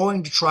cases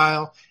going to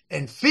trial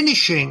and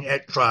finishing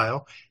at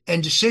trial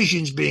and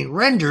decisions being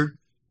rendered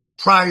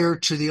prior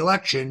to the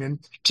election. And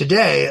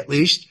today, at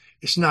least,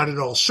 it's not at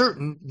all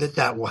certain that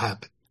that will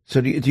happen. So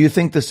do you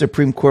think the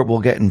Supreme Court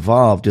will get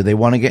involved? Do they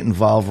want to get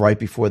involved right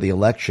before the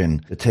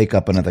election to take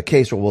up another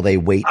case, or will they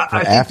wait for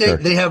after? I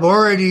think they have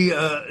already,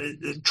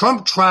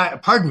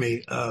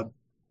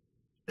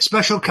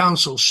 Special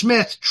Counsel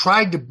Smith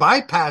tried to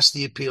bypass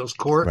the appeals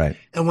court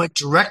and went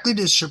directly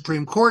to the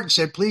Supreme Court and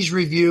said, please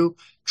review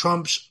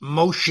Trump's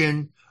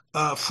motion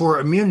for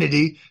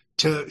immunity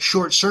to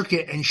short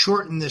circuit and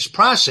shorten this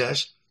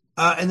process.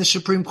 And the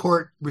Supreme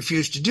Court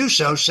refused to do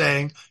so,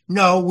 saying,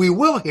 no, we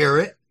will hear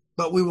it,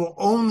 but we will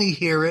only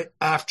hear it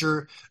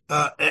after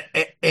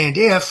and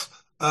if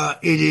it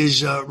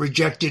is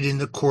rejected in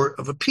the Court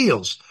of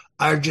Appeals.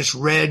 I just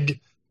read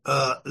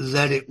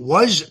that it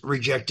was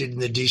rejected in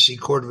the D.C.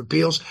 Court of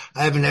Appeals.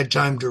 I haven't had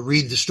time to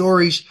read the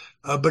stories,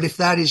 but if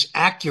that is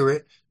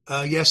accurate,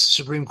 yes, the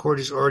Supreme Court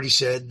has already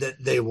said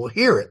that they will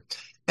hear it.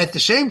 At the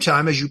same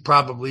time, as you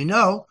probably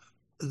know,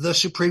 the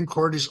Supreme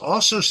Court has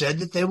also said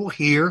that they will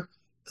hear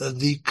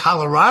the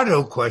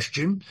Colorado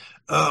question,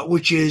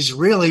 which is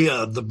really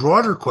the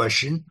broader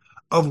question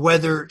of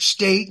whether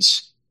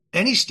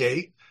any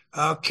state,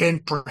 can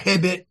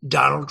prohibit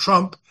Donald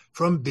Trump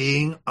from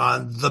being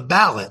on the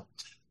ballot.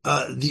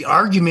 The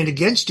argument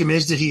against him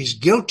is that he's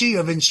guilty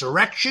of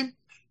insurrection,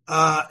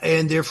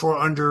 and therefore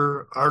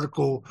under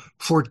Article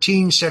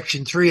 14,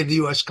 Section 3 of the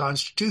U.S.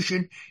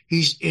 Constitution,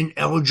 he's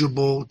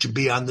ineligible to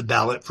be on the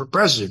ballot for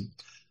president.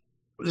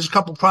 There's a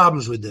couple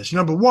problems with this.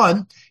 Number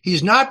one,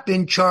 he's not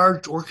been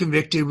charged or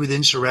convicted with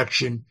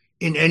insurrection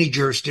in any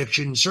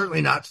jurisdiction,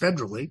 certainly not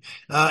federally.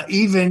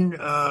 Even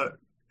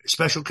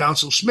Special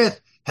Counsel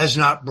Smith has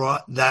not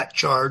brought that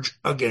charge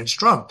against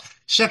Trump.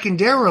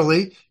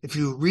 Secondarily, if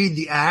you read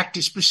the act,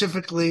 it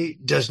specifically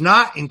does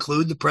not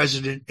include the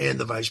president and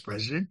the vice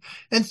president.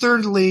 And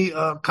thirdly,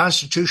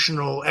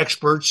 constitutional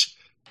experts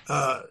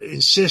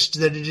insist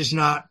that it is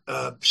not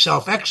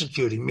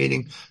self-executing,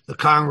 meaning the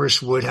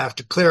Congress would have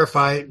to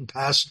clarify it and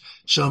pass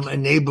some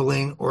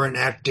enabling or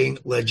enacting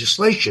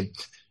legislation.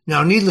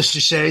 Now, needless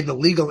to say, the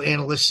legal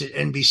analysts at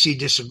NBC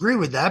disagree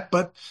with that,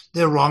 but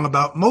they're wrong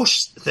about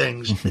most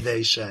things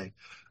they say.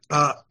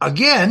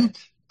 Again,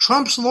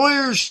 Trump's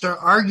lawyers are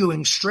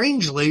arguing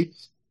strangely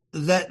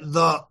that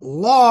the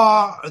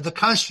law, the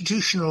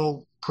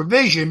constitutional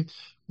provision,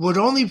 would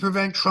only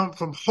prevent Trump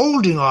from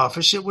holding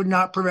office. It would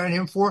not prevent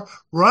him from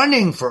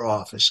running for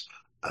office.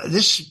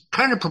 This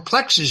kind of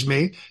perplexes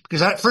me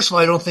because, first of all,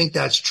 I don't think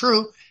that's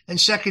true. And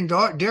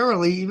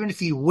secondarily, even if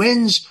he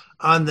wins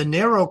on the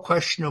narrow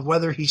question of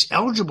whether he's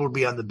eligible to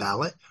be on the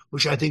ballot,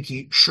 which I think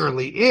he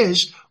surely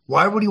is,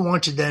 why would he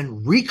want to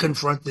then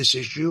reconfront this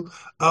issue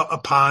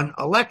upon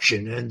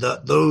election? And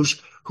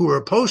those who are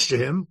opposed to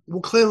him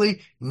will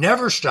clearly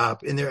never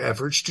stop in their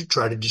efforts to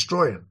try to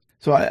destroy him.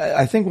 So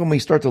I think when we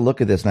start to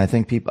look at this, and I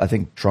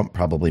think Trump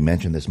probably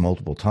mentioned this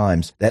multiple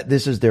times, that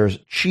this is their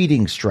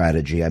cheating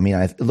strategy. I mean,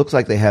 it looks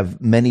like they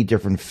have many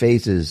different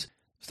phases.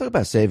 Let's talk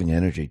about saving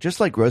energy. Just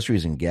like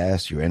groceries and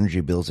gas, your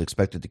energy bill is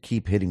expected to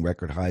keep hitting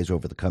record highs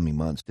over the coming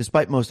months.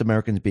 Despite most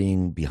Americans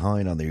being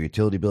behind on their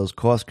utility bills,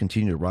 costs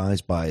continue to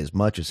rise by as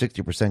much as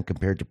 60%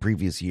 compared to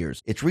previous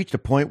years. It's reached a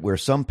point where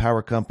some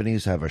power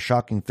companies have a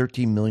shocking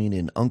 $13 million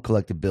in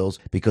uncollected bills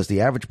because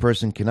the average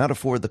person cannot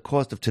afford the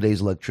cost of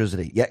today's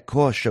electricity, yet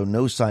costs show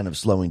no sign of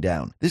slowing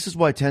down. This is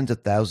why tens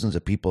of thousands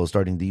of people are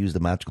starting to use the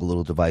magical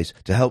little device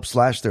to help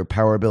slash their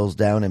power bills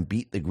down and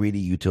beat the greedy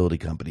utility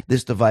company.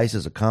 This device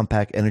is a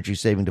compact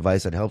energy-saving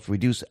device that helps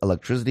reduce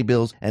electricity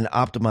bills and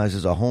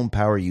optimizes a home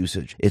power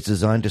usage. It's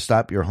designed to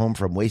stop your home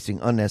from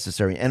wasting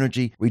unnecessary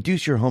energy,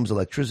 reduce your home's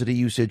electricity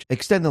usage,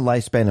 extend the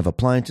lifespan of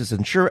appliances,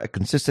 ensure a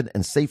consistent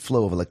and safe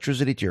flow of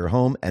electricity to your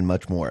home, and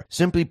much more.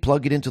 Simply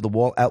plug it into the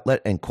wall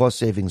outlet and cost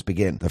savings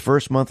begin. The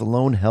first month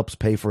alone helps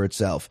pay for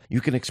itself. You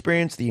can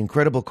experience the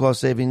incredible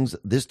cost savings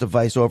this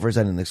device offers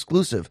at an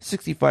exclusive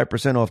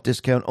 65% off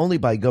discount only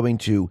by going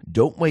to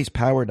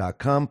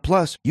don'twastepower.com.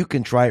 Plus, you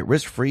can try it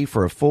risk-free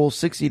for a full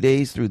 60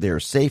 days through their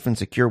safe and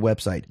secure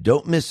website.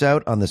 Don't miss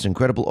out on this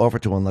incredible offer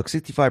to unlock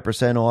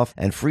 65% off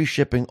and free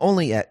shipping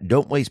only at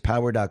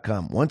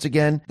don'twastepower.com. Once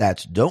again,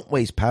 that's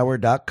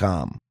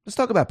don'twastepower.com. Let's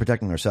talk about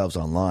protecting ourselves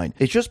online.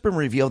 It's just been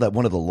revealed that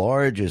one of the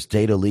largest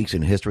data leaks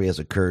in history has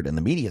occurred, and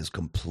the media is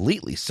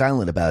completely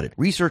silent about it.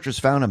 Researchers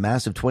found a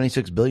massive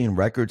 26 billion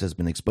records has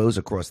been exposed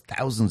across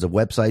thousands of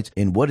websites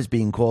in what is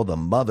being called the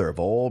mother of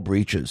all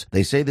breaches.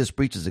 They say this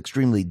breach is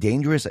extremely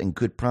dangerous and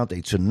could prompt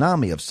a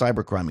tsunami of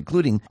cybercrime,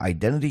 including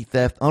identity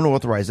theft,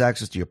 unauthorized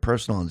access to your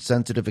personal and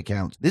sensitive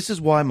accounts. This is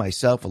why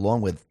myself,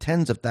 along with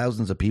tens of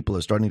thousands of people,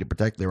 are starting to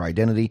protect their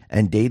identity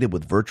and data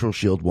with Virtual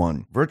Shield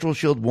One. Virtual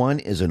Shield One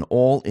is an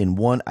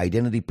all-in-one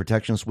identity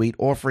protection suite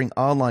offering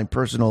online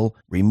personal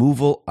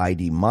removal,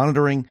 ID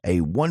monitoring,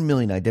 a 1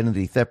 million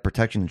identity theft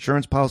protection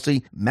insurance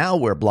policy,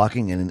 malware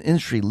blocking, and an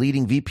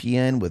industry-leading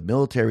VPN with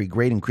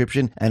military-grade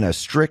encryption and a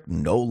strict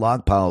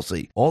no-log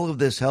policy. All of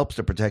this helps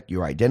to protect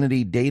your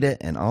identity, data,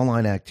 and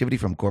online activity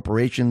from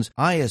corporations,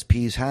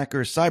 ISPs,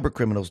 hackers,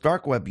 cybercriminals,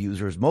 dark web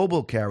users,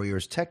 mobile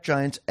carriers, tech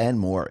giants, and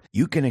more.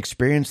 You can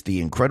experience the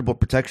incredible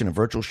protection of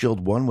Virtual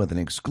Shield One with an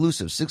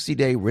exclusive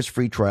 60-day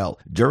risk-free trial.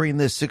 During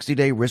this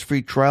 60-day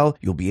risk-free trial,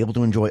 you'll be able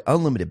to enjoy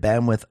unlimited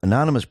bandwidth,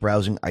 anonymous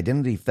browsing,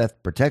 identity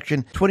theft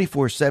protection,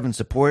 24/7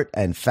 support,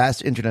 and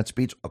fast internet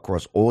speeds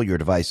across all your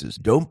devices.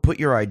 Don't put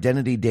your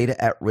identity data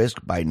at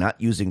risk by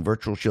not using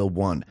Virtual Shield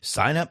One.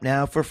 Sign up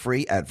now for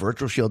free at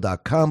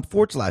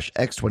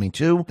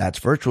virtualshield.com/X22. That's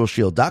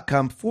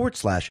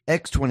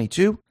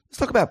virtualshield.com/X22. Let's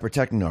talk about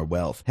protecting our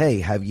wealth. Hey,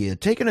 have you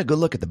taken a good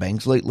look at the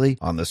banks lately?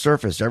 On the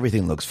surface,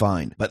 everything looks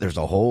fine, but there's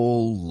a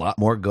whole lot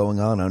more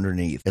going on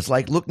underneath. It's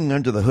like looking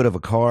under the hood of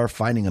a car,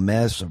 finding a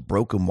mess of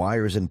broken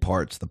wires and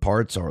parts. The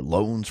parts are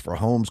loans for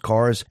homes,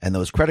 cars, and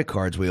those credit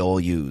cards we all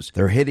use.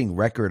 They're hitting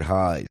record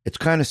highs. It's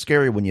kind of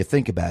scary when you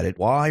think about it.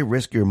 Why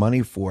risk your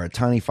money for a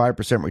tiny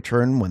 5%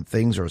 return when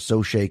things are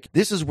so shaky?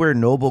 This is where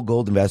Noble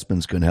Gold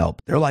Investments can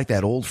help. They're like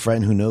that old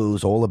friend who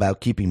knows all about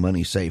keeping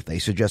money safe. They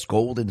suggest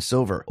gold and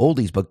silver,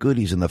 oldies but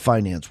goodies in the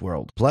finance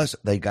world. Plus,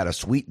 they got a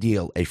sweet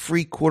deal, a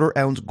free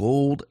quarter-ounce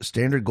gold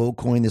standard gold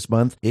coin this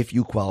month if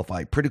you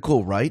qualify. Pretty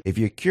cool, right? If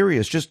you're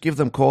curious, just give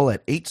them a call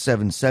at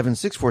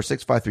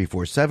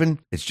 877-646-5347.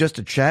 It's just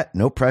a chat,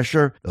 no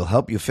pressure. They'll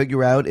help you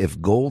figure out if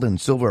gold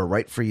and silver are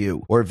right for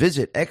you. Or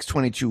visit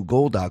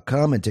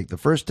x22gold.com and take the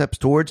first steps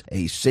towards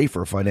a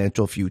safer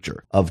financial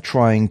future of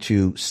trying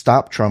to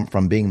stop Trump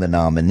from being the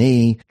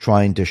nominee,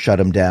 trying to shut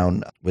him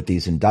down with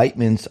these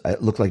indictments.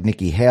 It looked like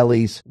Nikki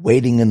Haley's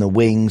waiting in the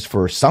wings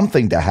for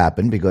something to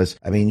happen because,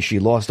 I mean, she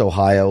lost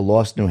Ohio,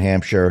 lost New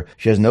Hampshire.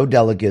 She has no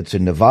delegates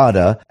in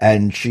Nevada,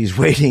 and she's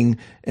waiting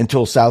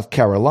until South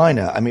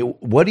Carolina. I mean,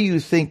 what do you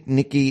think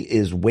Nikki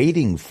is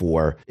waiting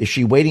for? Is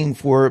she waiting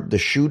for the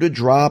shoe to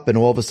drop and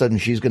all of a sudden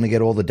she's going to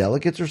get all the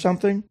delegates or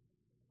something?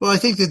 Well, I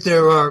think that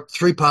there are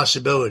three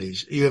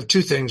possibilities. You have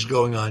two things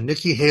going on.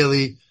 Nikki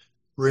Haley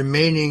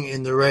remaining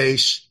in the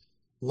race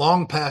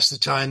long past the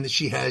time that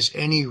she has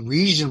any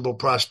reasonable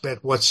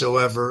prospect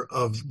whatsoever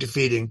of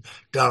defeating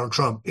Donald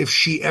Trump, if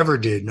she ever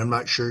did, and I'm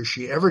not sure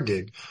she ever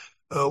did.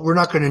 We're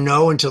not going to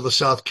know until the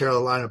South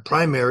Carolina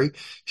primary.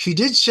 She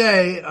did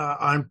say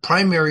on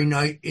primary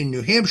night in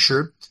New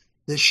Hampshire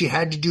that she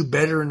had to do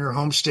better in her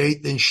home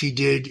state than she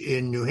did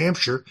in New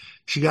Hampshire.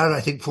 She got,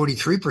 I think,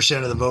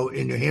 43% of the vote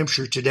in New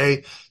Hampshire.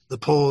 Today, the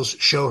polls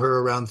show her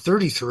around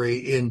 33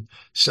 in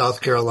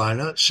South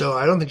Carolina. So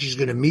I don't think she's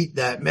going to meet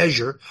that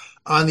measure.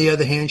 On the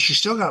other hand, she's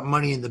still got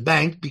money in the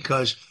bank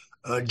because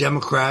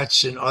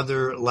Democrats and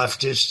other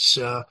leftists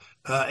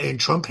and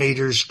Trump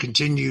haters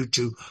continue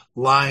to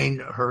line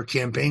her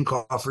campaign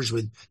coffers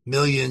with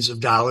millions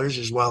of dollars,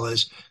 as well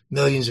as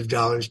millions of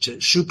dollars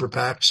to super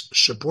PACs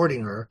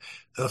supporting her.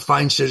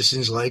 Fine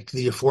citizens like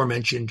the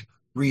aforementioned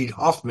Reid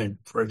Hoffman,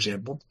 for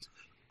example.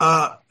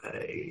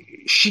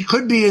 She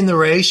could be in the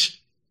race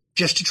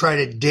just to try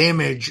to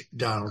damage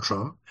Donald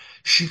Trump.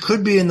 She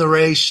could be in the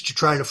race to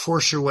try to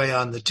force her way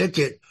on the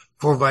ticket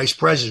for vice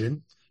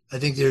president. I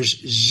think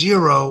there's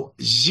zero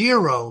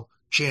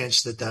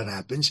chance that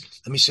happens.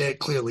 Let me say it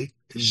clearly,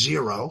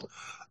 zero.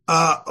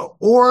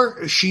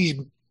 Or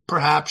she's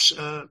perhaps,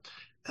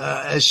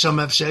 as some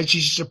have said,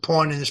 she's just a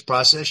pawn in this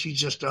process. She's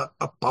just a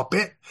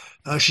puppet.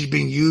 She's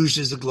being used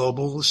as the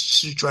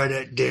globalist to try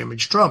to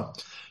damage Trump.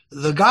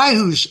 The guy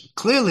who's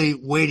clearly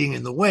waiting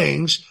in the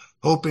wings,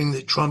 hoping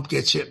that Trump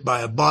gets hit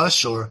by a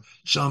bus or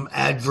some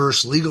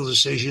adverse legal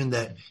decision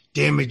that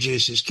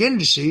damages his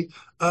candidacy,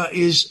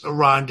 is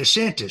Ron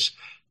DeSantis,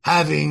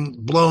 having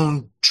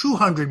blown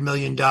 $200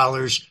 million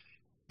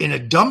in a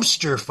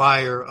dumpster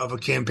fire of a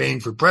campaign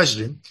for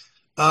president,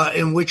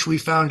 in which we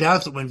found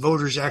out that when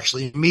voters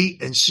actually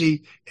meet and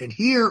see and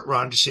hear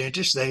Ron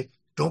DeSantis, they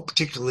don't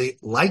particularly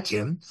like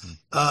him.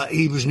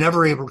 He was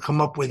never able to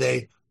come up with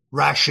a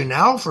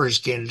rationale for his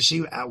candidacy.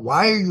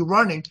 Why are you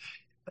running?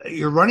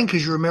 You're running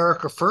because you're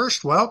America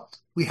First. Well,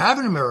 we have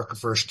an America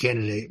First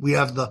candidate. We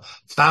have the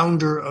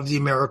founder of the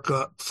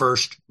America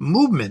First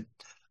movement.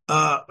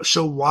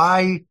 So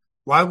why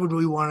would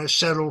we want to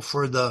settle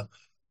for the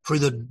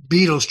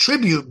Beatles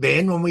tribute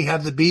band when we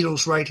have the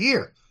Beatles right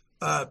here?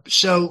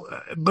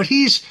 But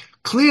he's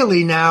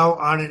clearly now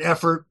on an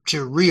effort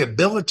to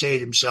rehabilitate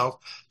himself.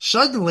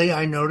 Suddenly,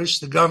 I noticed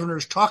the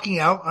governor's talking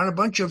out on a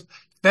bunch of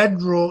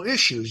federal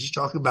issues. He's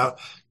talking about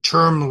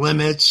term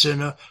limits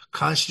and a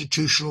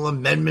constitutional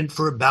amendment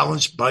for a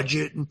balanced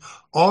budget and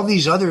all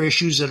these other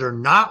issues that are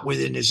not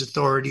within his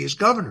authority as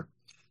governor.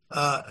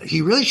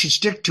 He really should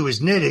stick to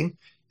his knitting.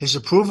 His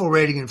approval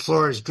rating in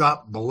Florida has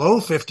dropped below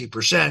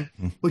 50%,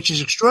 which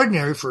is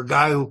extraordinary for a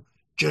guy who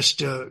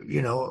just,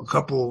 a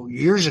couple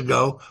years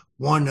ago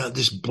won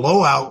this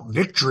blowout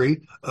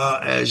victory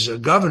as a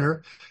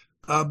governor.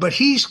 But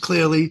he's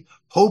clearly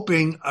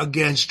hoping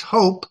against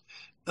hope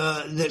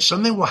that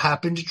something will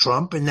happen to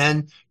Trump. And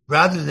then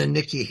rather than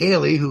Nikki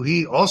Haley, who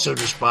he also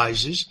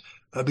despises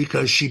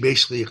because she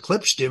basically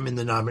eclipsed him in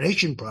the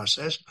nomination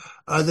process,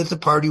 that the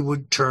party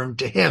would turn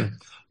to him.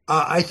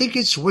 I think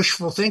it's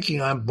wishful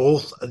thinking on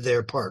both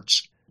their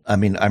parts. I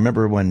mean, I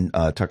remember when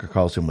Tucker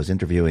Carlson was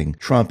interviewing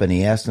Trump and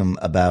he asked him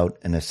about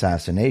an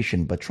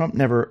assassination, but Trump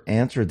never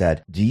answered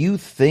that. Do you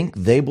think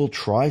they will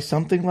try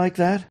something like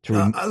that?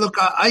 Look,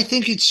 I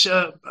think it's,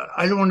 I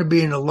don't want to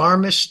be an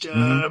alarmist,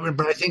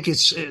 but I think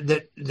it's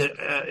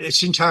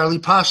it's entirely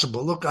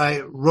possible. Look,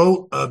 I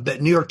wrote a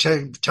New York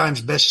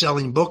Times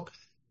best-selling book,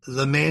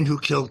 The Man Who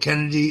Killed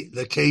Kennedy,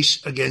 The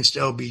Case Against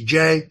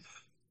LBJ.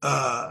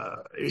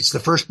 It's the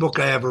first book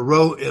I ever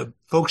wrote.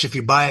 Folks, if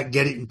you buy it,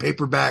 get it in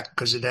paperback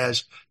because it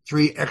has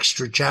 3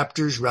 extra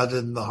chapters rather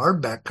than the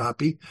hardback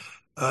copy.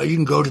 You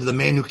can go to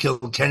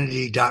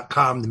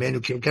themanwhokilledkennedy.com,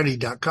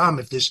 themanwhokilledkennedy.com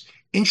if this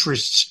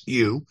interests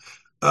you.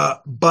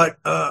 But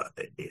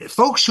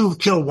folks who have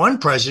killed one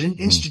president,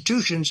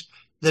 institutions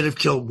that have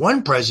killed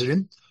one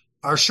president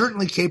are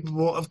certainly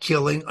capable of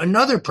killing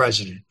another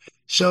president.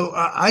 So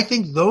I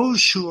think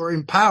those who are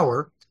in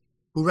power,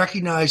 who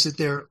recognize that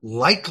they're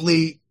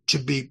likely to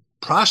be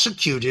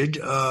prosecuted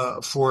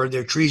for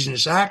their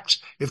treasonous acts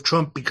if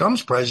Trump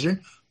becomes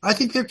president, I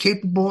think they're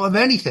capable of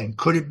anything.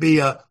 Could it be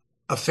a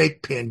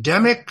fake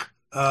pandemic?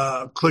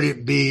 Could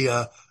it be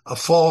a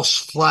false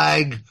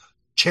flag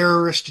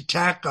terrorist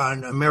attack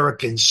on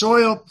American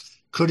soil?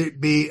 Could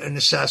it be an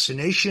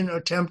assassination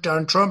attempt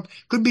on Trump?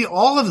 Could be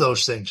all of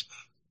those things.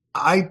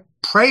 I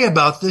pray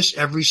about this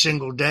every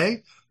single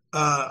day.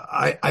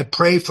 I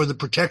pray for the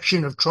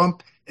protection of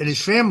Trump and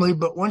his family,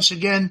 but once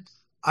again,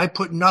 I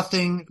put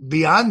nothing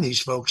beyond these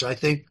folks. I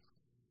think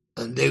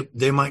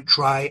they might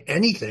try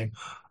anything.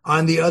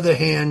 On the other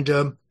hand,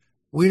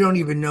 we don't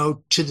even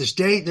know to this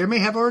day. There may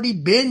have already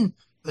been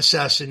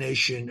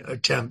assassination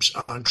attempts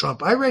on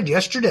Trump. I read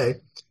yesterday,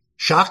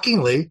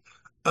 shockingly,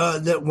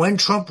 that when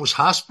Trump was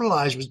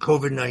hospitalized with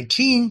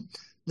COVID-19,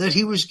 that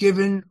he was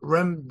given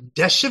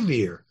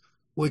remdesivir,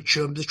 which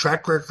the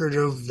track record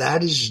of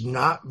that is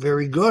not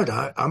very good.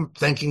 I'm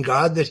thanking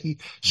God that he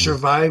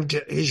survived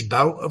his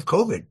bout of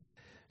COVID.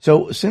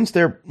 So since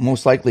they're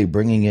most likely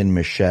bringing in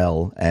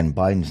Michelle and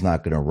Biden's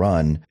not going to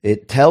run,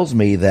 it tells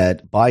me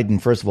that Biden,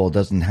 first of all,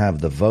 doesn't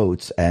have the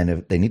votes. And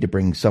if they need to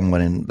bring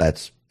someone in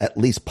that's at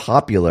least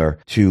popular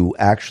to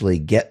actually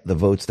get the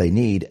votes they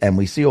need. And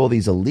we see all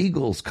these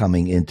illegals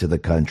coming into the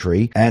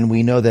country. And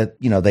we know that,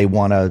 they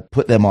want to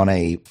put them on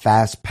a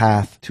fast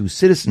path to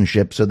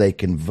citizenship so they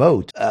can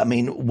vote. I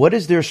mean, what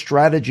is their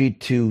strategy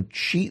to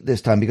cheat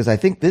this time? Because I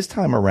think this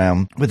time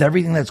around, with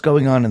everything that's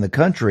going on in the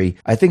country,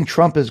 I think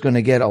Trump is going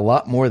to get a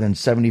lot more than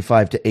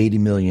 75 to 80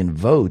 million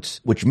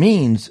votes, which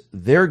means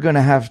they're going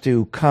to have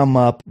to come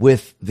up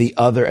with the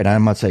other, and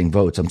I'm not saying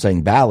votes, I'm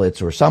saying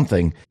ballots or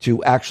something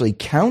to actually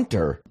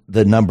counter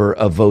the number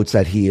of votes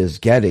that he is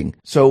getting.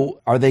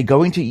 So are they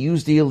going to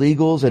use the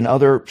illegals and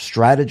other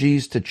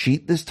strategies to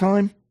cheat this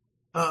time?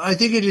 I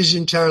think it is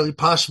entirely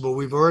possible.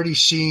 We've already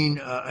seen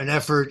an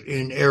effort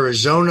in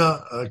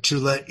Arizona to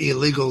let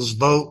illegals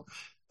vote,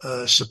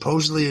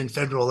 supposedly in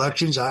federal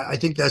elections. I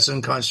think that's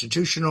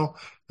unconstitutional.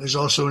 There's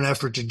also an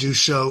effort to do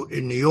so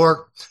in New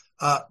York.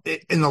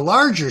 In the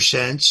larger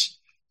sense,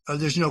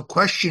 there's no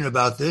question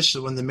about this.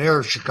 When the mayor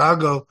of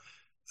Chicago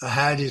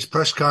had his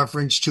press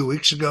conference 2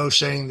 weeks ago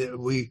saying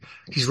that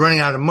he's running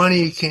out of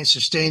money, he can't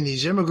sustain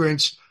these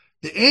immigrants.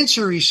 The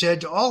answer, he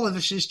said, to all of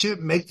us is to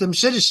make them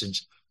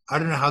citizens. I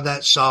don't know how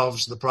that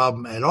solves the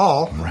problem at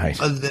all, right,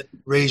 other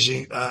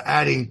than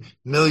adding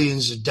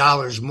millions of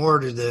dollars more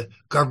to the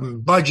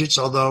government budgets,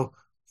 although,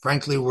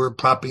 frankly, we're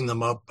propping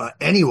them up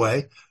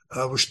anyway.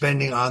 We're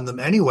spending on them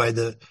anyway.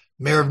 The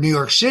mayor of New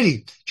York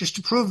City just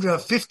approved a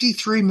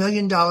 $53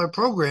 million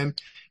program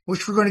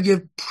which we're going to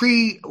give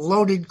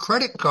pre-loaded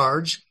credit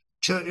cards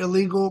to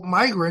illegal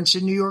migrants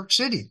in New York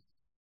City.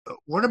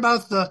 What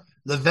about the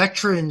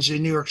veterans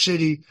in New York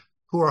City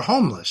who are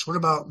homeless? What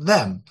about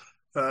them?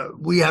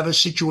 We have a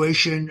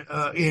situation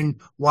in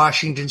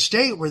Washington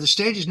State where the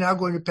state is now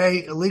going to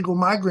pay illegal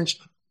migrants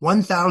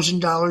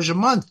 $1,000 a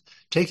month,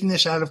 taking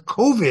this out of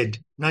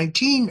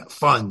COVID-19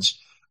 funds.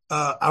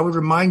 I would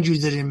remind you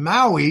that in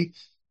Maui,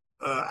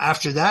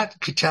 after that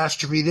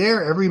catastrophe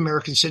there, every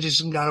American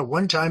citizen got a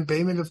one-time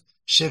payment of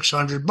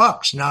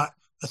 $600, not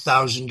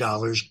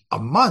 $1,000 a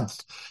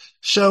month.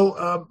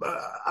 So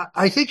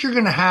I think you're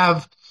going to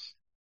have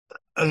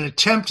an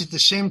attempt at the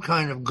same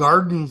kind of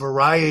garden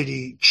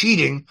variety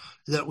cheating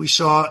that we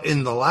saw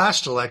in the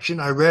last election.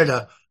 I read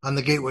on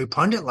the Gateway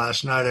Pundit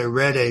last night, I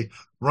read a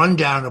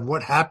rundown of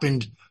what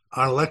happened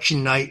on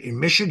election night in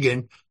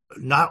Michigan,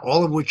 not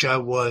all of which I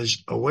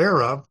was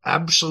aware of.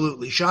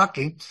 Absolutely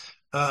shocking.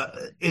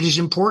 It is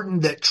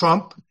important that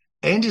Trump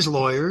and his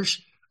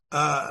lawyers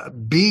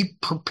be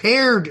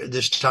prepared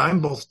this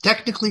time, both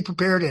technically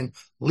prepared and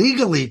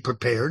legally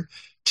prepared,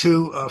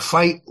 to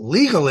fight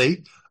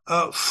legally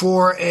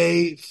for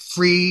a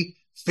free,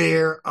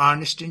 fair,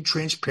 honest, and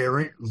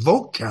transparent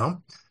vote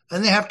count.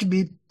 And they have to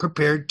be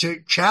prepared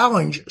to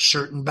challenge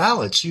certain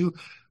ballots.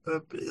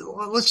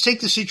 Let's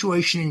take the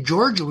situation in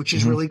Georgia, which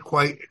is really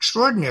quite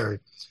extraordinary.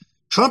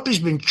 Trump has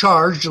been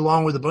charged,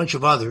 along with a bunch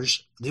of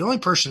others. The only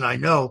person I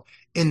know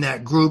in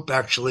that group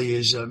actually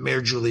is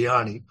Mayor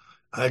Giuliani.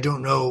 I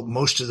don't know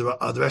most of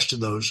the rest of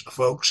those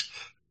folks.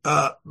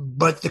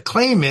 But the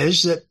claim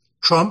is that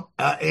Trump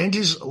and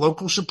his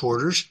local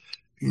supporters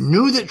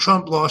knew that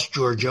Trump lost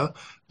Georgia,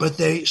 but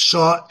they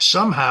sought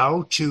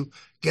somehow to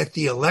get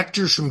the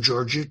electors from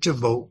Georgia to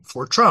vote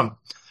for Trump.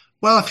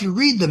 Well, if you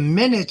read the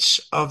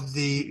minutes of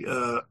the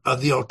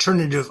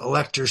alternative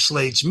elector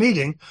slate's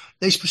meeting,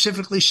 they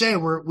specifically say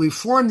we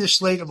formed this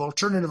slate of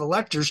alternative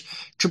electors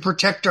to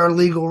protect our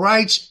legal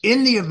rights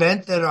in the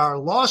event that our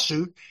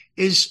lawsuit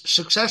is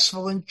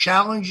successful in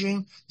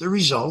challenging the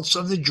results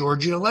of the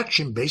Georgia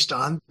election based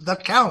on the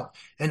count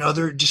and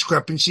other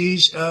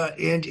discrepancies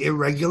and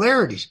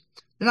irregularities.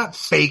 They're not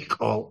fake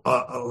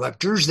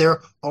electors,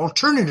 they're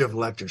alternative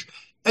electors.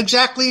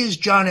 Exactly as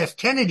John F.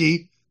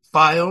 Kennedy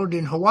filed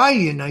in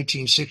Hawaii in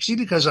 1960,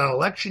 because on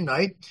election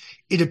night,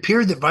 it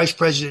appeared that Vice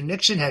President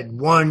Nixon had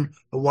won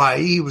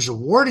Hawaii. He was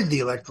awarded the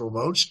electoral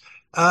votes.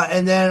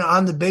 And then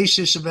on the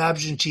basis of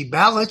absentee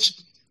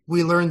ballots,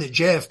 we learned that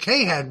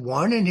JFK had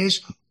won and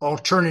his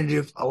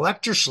alternative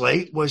elector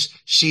slate was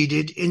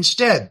seated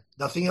instead.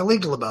 Nothing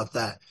illegal about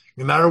that,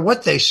 no matter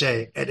what they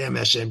say at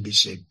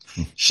MSNBC.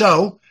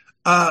 So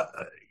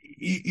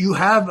you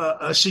have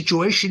a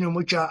situation in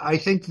which I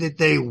think that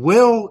they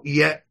will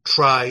yet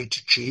try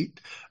to cheat.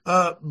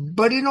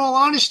 But in all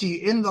honesty,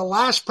 in the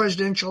last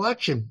presidential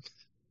election,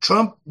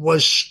 Trump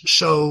was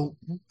so,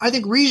 I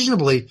think,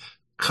 reasonably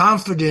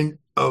confident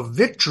of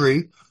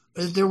victory.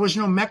 There was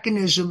no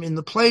mechanism in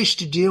the place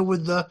to deal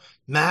with the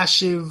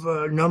massive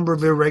number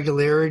of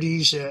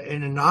irregularities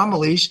and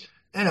anomalies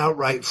and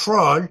outright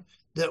fraud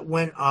that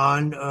went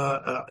on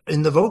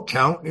in the vote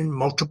count in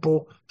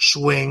multiple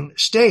swing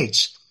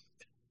states.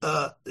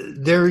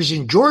 There is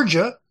in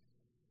Georgia,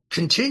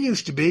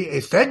 continues to be a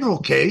federal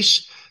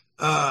case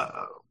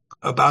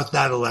about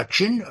that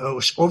election. It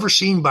was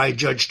overseen by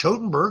Judge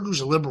Totenberg, who's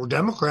a liberal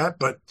Democrat,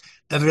 but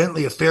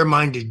evidently a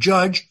fair-minded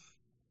judge.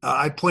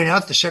 I point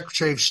out the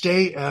Secretary of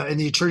State and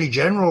the Attorney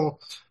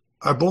General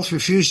are both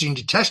refusing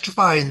to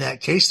testify in that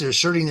case. They're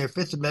asserting their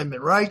Fifth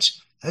Amendment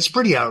rights. That's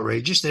pretty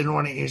outrageous. They don't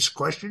want to answer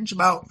questions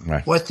about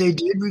what they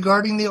did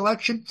regarding the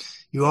election.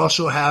 You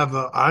also have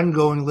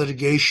ongoing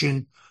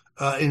litigation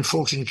in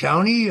Fulton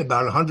County,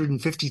 about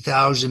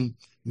 150,000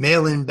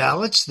 mail-in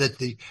ballots that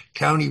the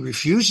county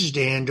refuses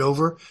to hand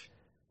over,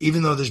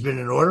 even though there's been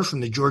an order from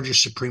the Georgia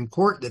Supreme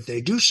Court that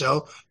they do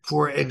so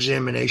for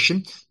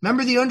examination.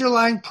 Remember the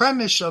underlying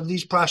premise of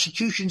these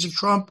prosecutions of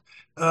Trump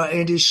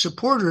and his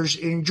supporters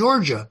in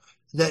Georgia,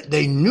 that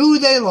they knew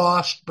they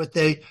lost, but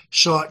they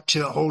sought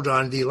to hold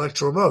on to the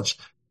electoral votes.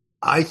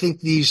 I think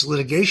these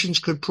litigations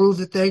could prove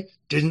that they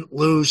didn't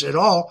lose at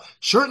all,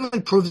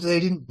 certainly prove that they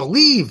didn't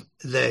believe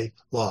they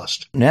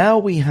lost. Now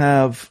we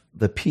have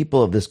the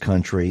people of this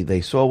country.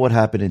 They saw what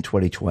happened in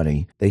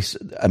 2020.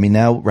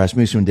 Now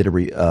Rasmussen did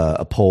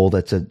a poll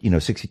that said,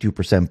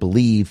 62%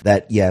 believe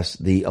that, yes,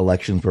 the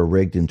elections were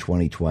rigged in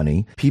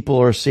 2020. People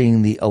are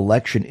seeing the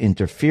election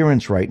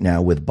interference right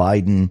now with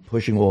Biden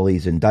pushing all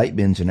these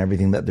indictments and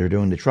everything that they're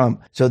doing to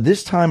Trump. So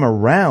this time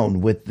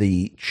around with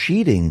the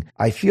cheating,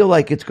 I feel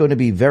like it's going to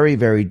be very,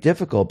 very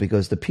difficult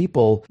because the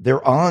people,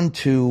 they're on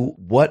to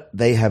what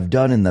they have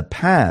done in the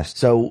past.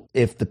 So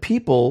if the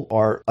people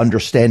are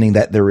understanding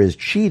that there is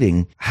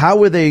cheating,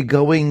 how are they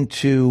going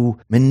to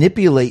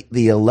manipulate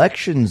the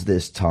elections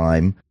this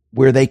time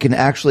where they can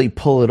actually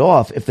pull it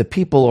off if the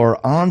people are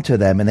onto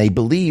them and they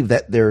believe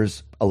that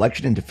there's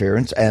election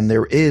interference and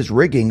there is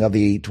rigging of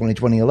the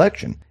 2020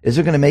 election?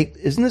 Isn't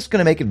this going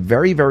to make it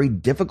very, very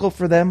difficult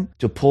for them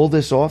to pull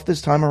this off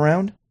this time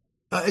around?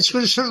 It's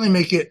going to certainly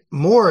make it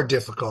more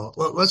difficult.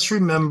 Let's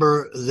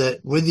remember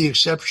that with the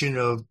exception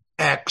of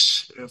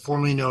X,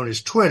 formerly known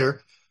as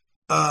Twitter,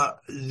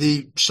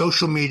 the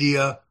social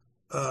media,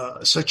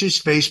 such as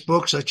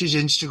Facebook, such as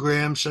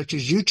Instagram, such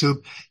as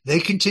YouTube, they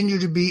continue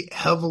to be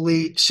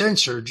heavily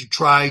censored to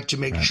try to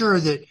make sure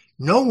that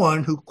no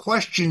one who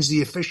questions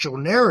the official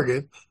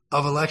narrative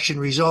of election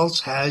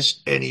results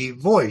has any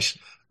voice.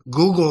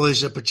 Google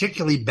is a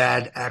particularly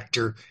bad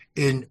actor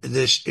in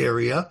this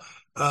area.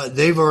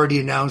 They've already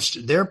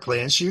announced their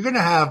plans. So you're going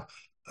to have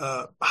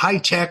high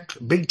tech,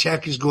 big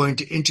tech is going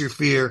to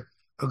interfere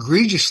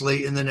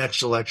egregiously in the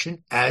next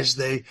election, as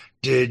they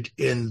did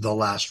in the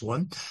last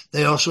one.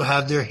 They also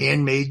have their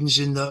handmaidens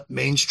in the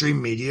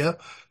mainstream media.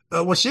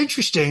 What's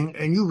interesting,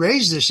 and you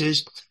raised this,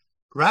 is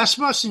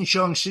Rasmussen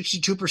showing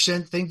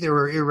 62% think there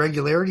were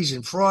irregularities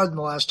and fraud in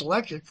the last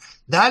election.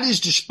 That is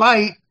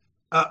despite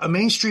a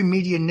mainstream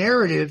media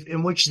narrative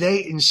in which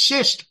they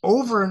insist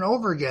over and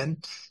over again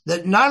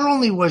that not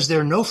only was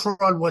there no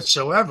fraud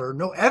whatsoever,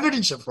 no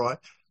evidence of fraud,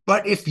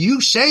 but if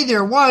you say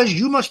there was,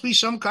 you must be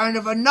some kind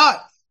of a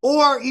nut,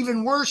 or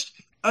even worse,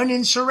 an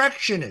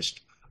insurrectionist.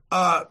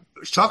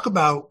 Talk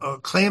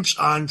about clamps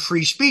on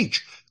free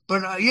speech.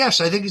 But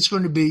yes, I think it's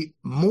going to be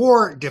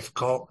more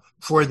difficult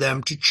for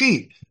them to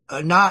cheat.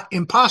 Not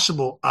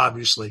impossible,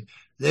 obviously.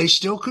 They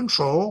still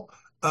control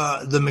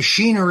the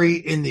machinery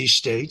in these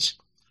states.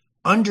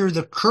 Under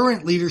the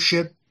current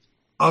leadership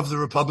of the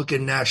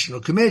Republican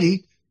National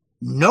Committee,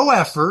 no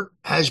effort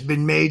has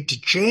been made to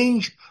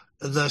change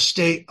the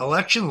state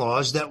election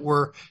laws that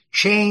were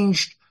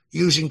changed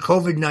using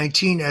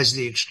COVID-19 as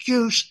the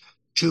excuse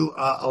to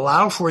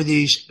allow for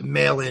these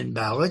mail-in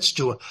ballots,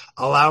 to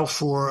allow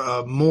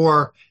for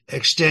more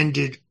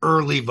extended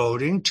early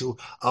voting, to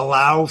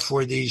allow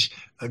for these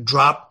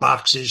drop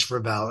boxes for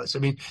ballots. I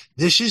mean,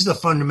 this is the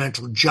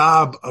fundamental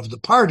job of the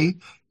party.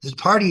 The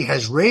party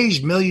has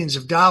raised millions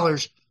of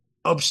dollars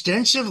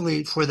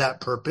ostensibly for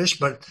that purpose,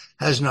 but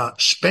has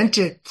not spent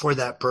it for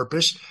that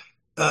purpose.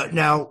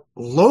 Now,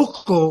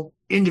 local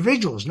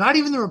individuals, not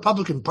even the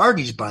Republican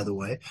parties, by the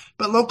way,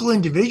 but local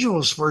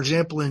individuals, for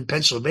example, in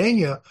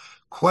Pennsylvania,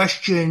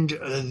 questioned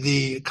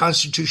the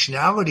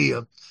constitutionality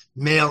of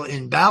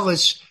mail-in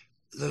ballots.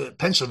 The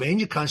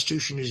Pennsylvania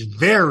Constitution is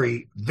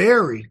very,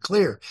 very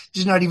clear.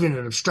 This is not even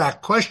an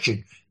abstract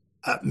question.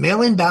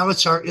 Mail-in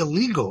ballots are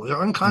illegal.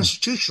 They're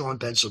unconstitutional in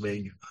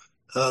Pennsylvania.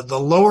 The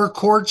lower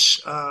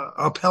courts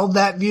upheld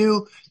that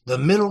view. The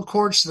middle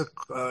courts,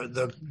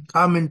 the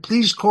Common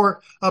Pleas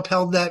Court,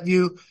 upheld that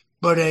view.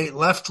 But a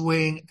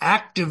left-wing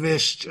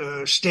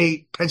activist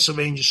state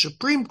Pennsylvania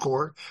Supreme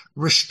Court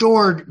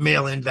restored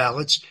mail-in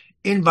ballots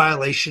in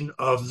violation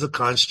of the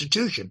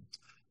Constitution.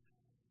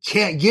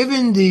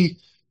 Given the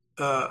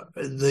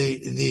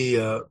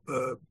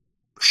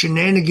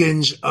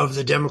shenanigans of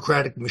the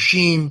Democratic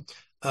machine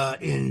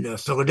in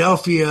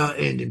Philadelphia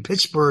and in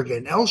Pittsburgh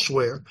and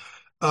elsewhere,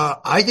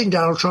 I think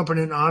Donald Trump in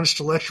an honest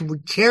election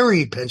would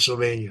carry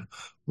Pennsylvania.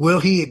 Will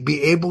he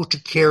be able to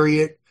carry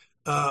it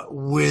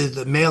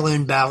with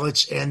mail-in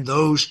ballots and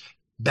those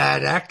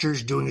bad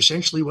actors doing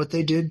essentially what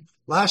they did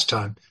last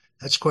time?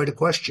 That's quite a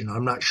question.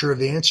 I'm not sure of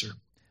the answer.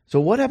 So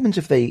what happens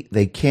if they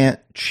can't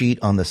cheat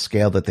on the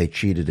scale that they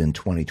cheated in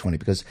 2020?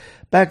 Because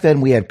back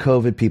then we had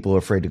COVID, people were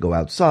afraid to go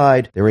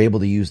outside. They were able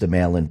to use the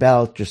mail-in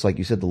ballot. Just like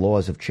you said, the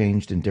laws have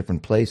changed in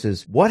different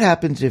places. What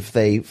happens if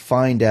they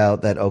find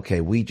out that,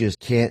 okay, we just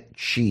can't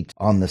cheat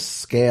on the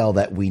scale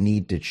that we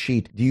need to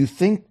cheat? Do you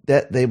think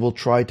that they will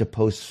try to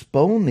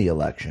postpone the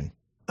election?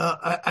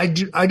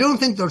 I don't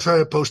think they'll try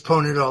to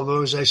postpone it,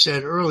 although, as I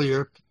said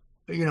earlier,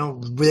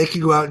 they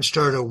could go out and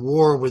start a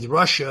war with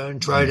Russia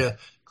and try to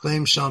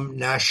claim some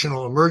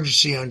national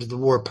emergency under the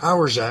War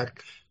Powers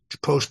Act to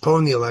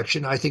postpone the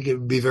election. I think it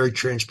would be very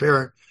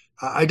transparent.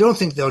 I don't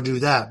think they'll do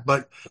that.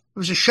 But it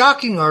was a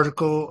shocking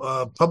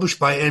article published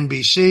by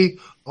NBC,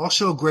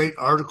 also a great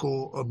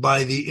article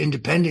by the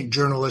independent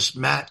journalist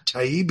Matt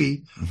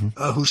Taibbi,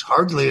 who's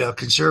hardly a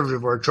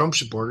conservative or a Trump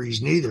supporter.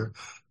 He's neither.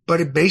 But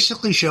it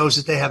basically shows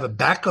that they have a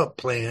backup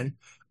plan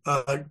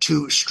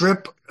to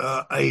strip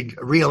a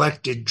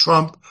reelected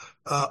Trump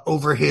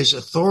over his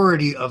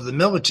authority of the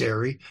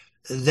military.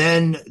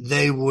 Then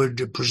they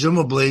would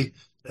presumably,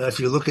 if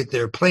you look at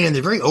their plan,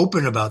 they're very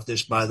open about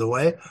this, by the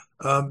way.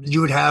 You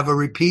would have a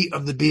repeat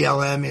of the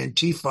BLM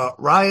Antifa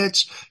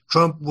riots.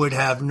 Trump would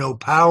have no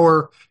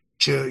power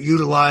to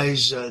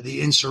utilize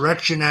the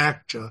Insurrection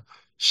Act.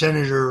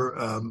 Senator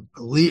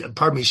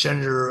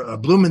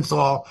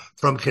Blumenthal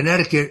from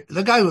Connecticut,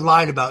 the guy who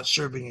lied about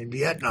serving in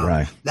Vietnam,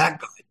 right. That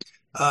guy,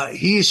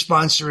 he is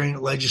sponsoring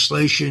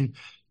legislation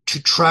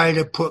to try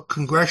to put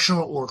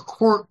congressional or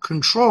court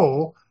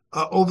control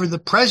over the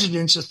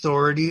president's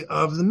authority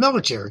of the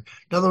military.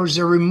 In other words,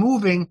 they're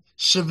removing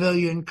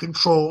civilian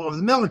control of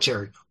the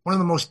military, one of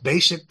the most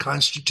basic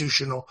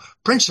constitutional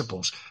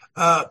principles.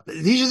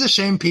 These are the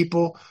same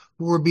people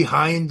who were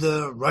behind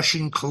the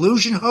Russian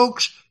collusion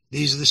hoax.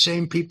 These are the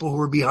same people who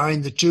were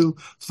behind the two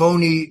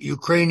phony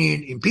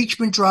Ukrainian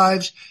impeachment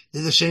drives.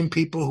 They're the same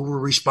people who were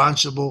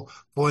responsible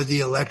for the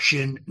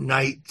election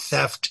night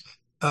theft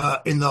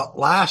in the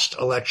last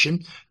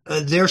election.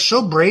 They're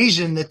so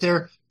brazen that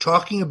they're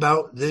talking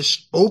about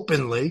this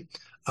openly.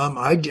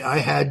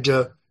 I had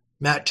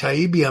Matt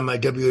Taibbi on my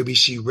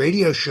WABC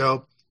radio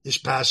show this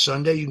past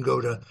Sunday. You can go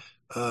to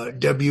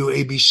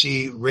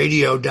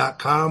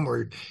WABCradio.com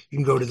or you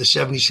can go to the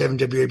 77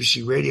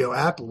 WABC radio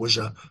app. It was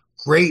a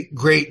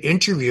great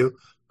interview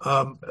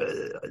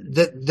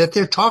that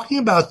they're talking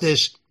about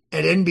this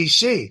at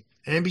NBC,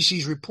 and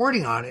NBC's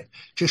reporting on it.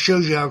 Just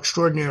shows you how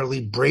extraordinarily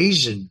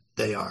brazen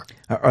they are.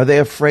 Are they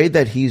afraid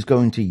that he's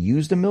going to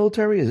use the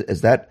military?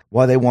 Is that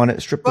why they want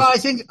to strip? Well, I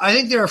think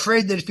they're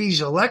afraid that if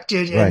he's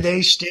elected and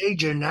they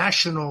stage a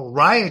national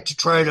riot to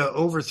try to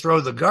overthrow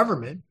the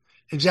government,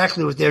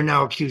 exactly what they're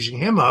now accusing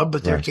him of,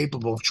 but they're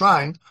capable of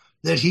trying,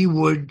 that he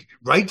would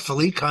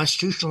rightfully,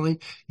 constitutionally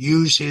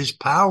use his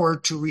power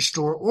to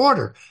restore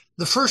order.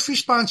 The first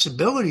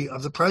responsibility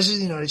of the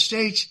president of the United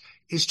States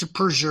is to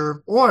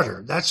preserve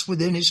order. That's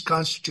within his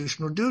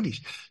constitutional duties.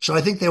 So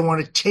I think they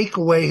want to take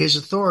away his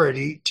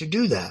authority to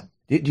do that.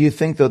 Do you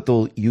think that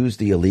they'll use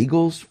the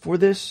illegals for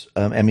this?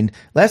 I mean,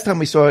 last time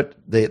we saw it,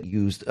 they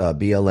used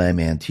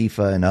BLM,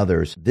 Antifa, and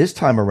others. This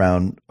time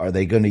around, are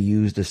they going to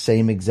use the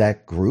same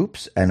exact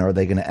groups, and are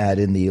they going to add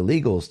in the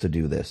illegals to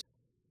do this?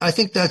 I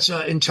think that's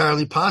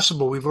entirely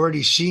possible. We've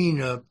already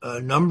seen a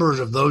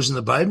number of those in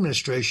the Biden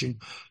administration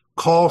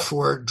call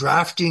for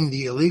drafting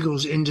the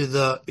illegals into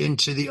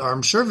the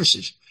armed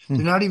services. They're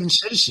not even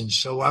citizens,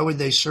 so why would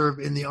they serve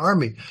in the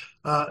army?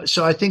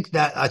 So I think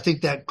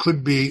that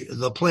could be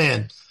the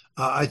plan.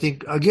 I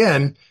think,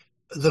 again,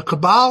 the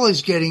cabal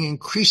is getting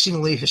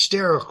increasingly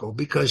hysterical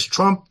because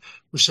Trump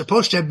was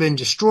supposed to have been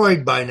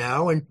destroyed by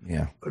now, and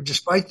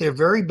despite their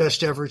very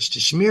best efforts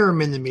to smear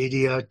him in the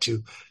media,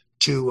 to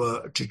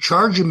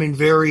charge him in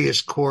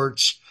various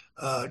courts,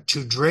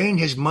 to drain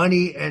his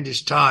money and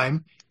his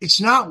time, it's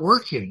not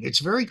working. It's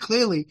very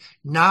clearly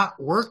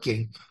not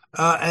working.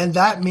 And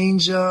that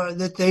means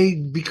that they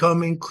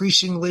become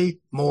increasingly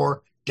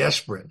more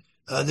desperate.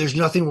 There's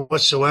nothing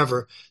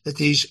whatsoever that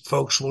these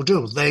folks will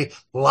do. They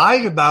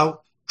lied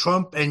about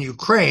Trump and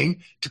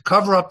Ukraine to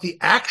cover up the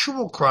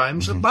actual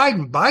crimes of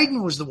Biden.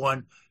 Biden was the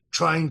one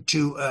trying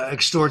to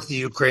extort the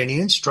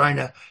Ukrainians,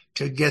 trying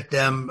to get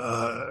them,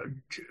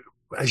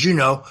 as you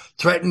know,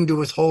 threatened to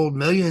withhold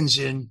millions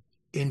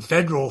in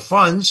federal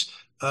funds,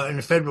 in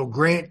a federal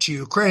grant to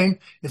Ukraine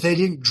if they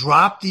didn't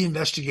drop the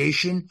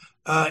investigation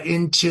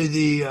into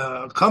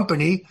the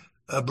company,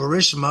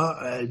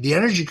 Burisma, the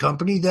energy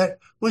company that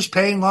was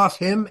paying off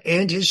him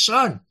and his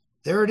son.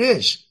 There it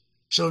is.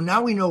 So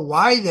now we know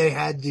why they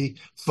had the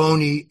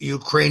phony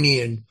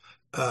Ukrainian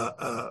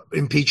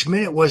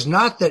impeachment. It was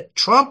not that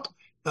Trump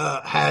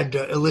had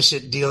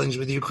illicit dealings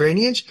with the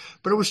Ukrainians,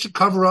 but it was to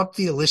cover up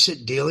the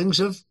illicit dealings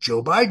of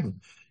Joe Biden.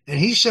 And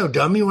he's so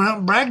dumb, he went out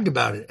and bragged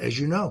about it, as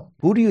you know.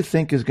 Who do you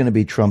think is going to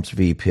be Trump's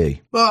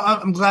VP? Well,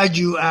 I'm glad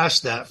you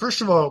asked that.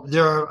 First of all,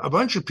 there are a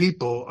bunch of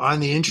people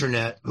on the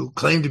internet who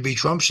claim to be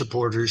Trump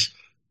supporters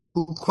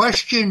who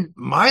question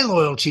my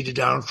loyalty to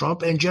Donald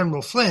Trump and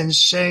General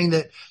Flynn's, saying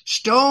that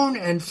Stone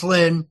and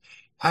Flynn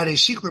had a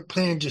secret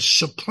plan to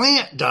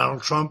supplant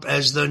Donald Trump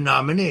as the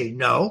nominee.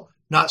 No,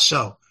 not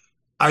so.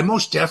 I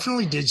most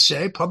definitely did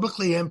say,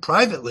 publicly and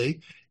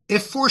privately,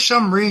 if for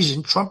some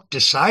reason Trump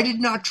decided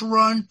not to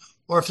run,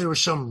 or if there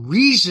was some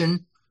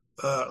reason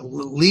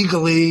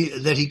legally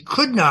that he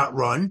could not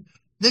run,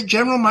 that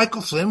General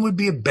Michael Flynn would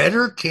be a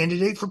better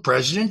candidate for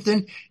president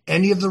than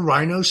any of the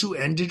rhinos who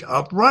ended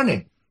up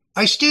running.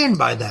 I stand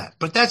by that,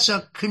 but that's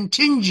a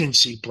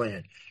contingency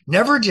plan.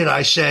 Never did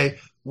I say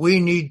we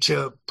need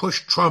to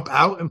push Trump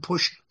out and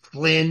push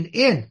Flynn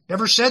in.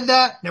 Never said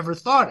that, never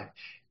thought it.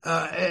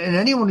 And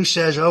anyone who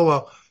says, oh,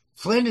 well,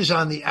 Flynn is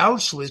on the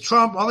outs with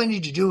Trump, all they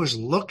need to do is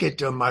look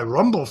at my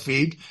Rumble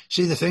feed,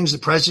 see the things the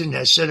president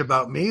has said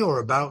about me or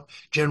about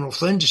General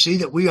Flynn to see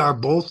that we are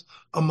both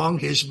among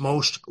his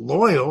most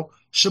loyal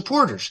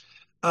supporters.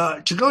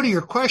 To go to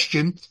your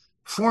question,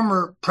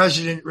 former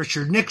President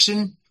Richard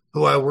Nixon,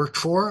 who I worked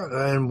for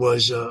and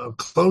was a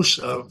close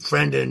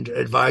friend and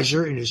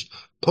advisor in his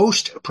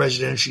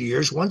post-presidential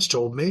years, once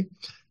told me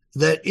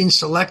that in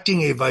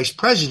selecting a vice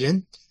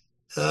president,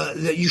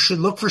 that you should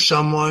look for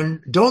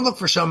someone, don't look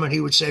for someone, he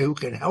would say, who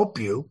can help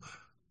you.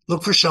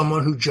 Look for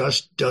someone who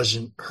just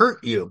doesn't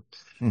hurt you.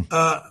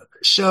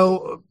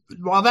 So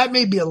while that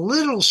may be a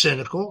little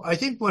cynical, I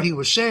think what he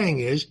was saying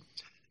is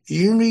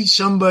you need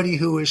somebody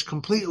who is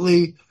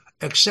completely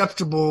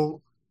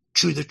acceptable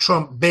to the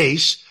Trump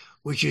base,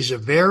 which is a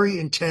very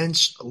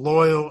intense,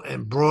 loyal,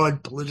 and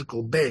broad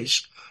political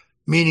base,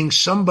 meaning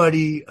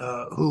somebody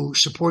who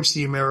supports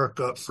the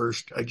America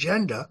First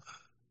agenda.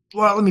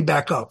 Well, let me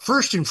back up.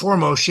 First and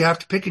foremost, you have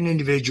to pick an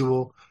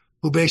individual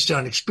who, based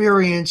on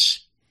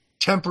experience,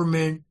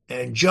 temperament,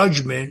 and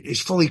judgment,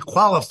 is fully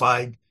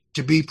qualified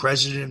to be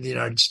president of the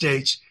United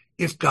States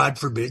if, God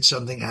forbid,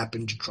 something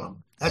happened to Trump.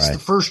 That's the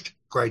first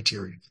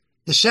criteria.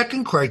 The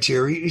second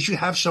criteria is you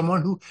have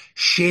someone who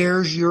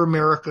shares your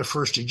America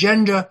First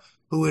agenda,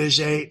 who is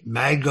a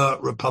MAGA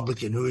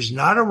Republican, who is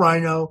not a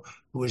rhino,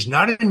 who is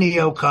not a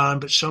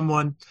neocon, but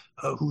someone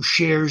who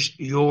shares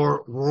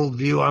your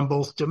worldview on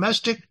both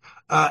domestic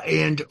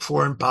and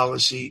foreign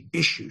policy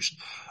issues.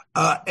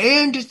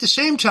 And at the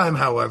same time,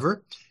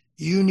 however,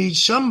 you need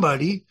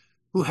somebody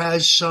who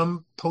has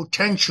some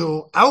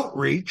potential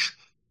outreach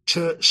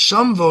to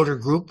some voter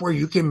group where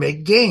you can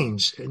make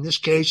gains. In this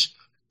case,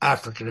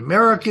 African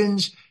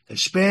Americans,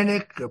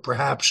 Hispanic,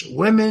 perhaps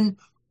women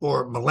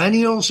or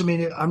millennials. I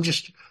mean, I'm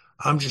just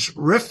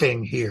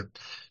riffing here.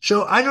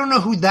 So I don't know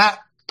who that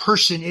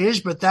person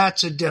is, but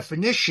that's a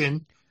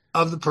definition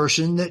of the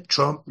person that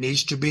Trump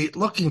needs to be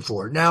looking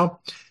for. Now,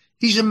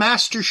 he's a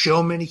master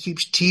showman. He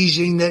keeps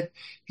teasing that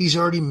he's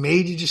already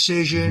made a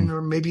decision,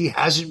 or maybe he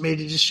hasn't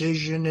made a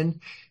decision, and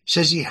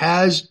says he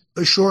has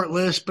a short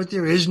list, but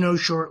there is no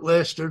short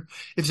list. Or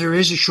if there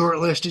is a short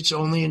list, it's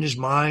only in his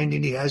mind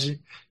and he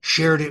hasn't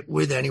shared it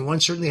with anyone.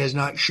 Certainly has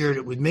not shared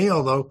it with me,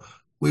 although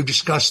we've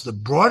discussed the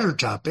broader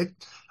topic.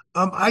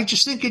 I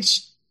just think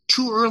it's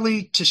too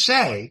early to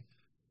say.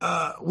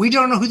 We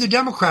don't know who the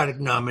Democratic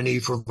nominee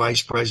for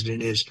vice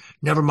president is.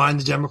 Never mind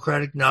the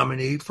Democratic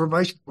nominee for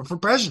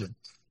president.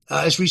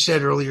 As we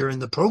said earlier in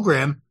the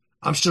program,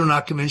 I'm still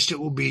not convinced it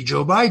will be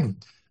Joe Biden.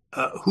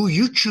 Who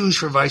you choose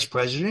for vice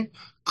president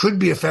could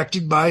be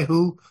affected by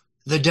who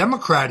the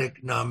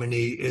Democratic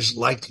nominee is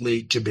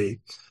likely to be.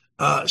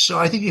 So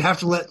I think you have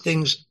to let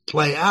things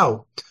play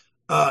out.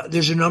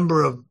 There's a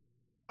number of,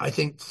 I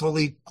think,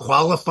 fully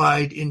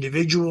qualified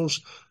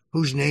individuals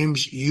whose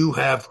names you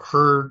have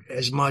heard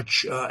as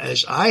much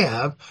as I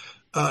have.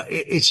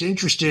 It's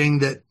interesting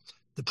that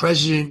the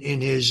president,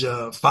 in his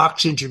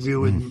Fox interview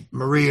with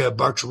Maria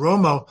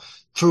Bartiromo,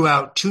 threw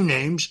out two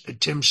names: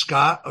 Tim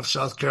Scott of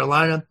South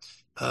Carolina,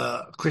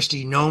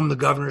 Kristi Noem, the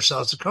governor of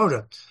South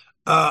Dakota.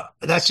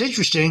 That's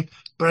interesting,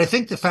 but I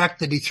think the fact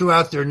that he threw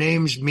out their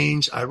names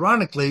means,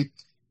 ironically,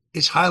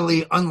 it's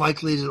highly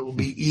unlikely that it will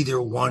be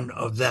either one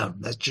of them.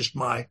 That's just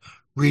my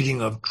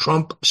reading of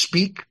Trump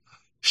speak.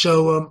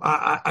 So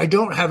I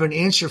don't have an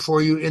answer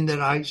for you in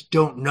that I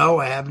don't know.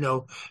 I have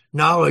no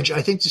knowledge.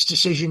 I think this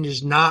decision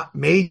is not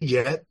made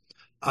yet.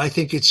 I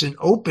think it's an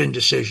open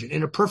decision.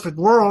 In a perfect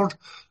world,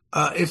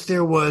 if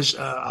there was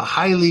a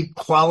highly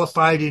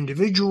qualified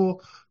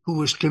individual who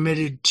was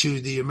committed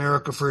to the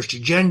America First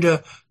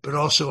agenda, but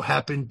also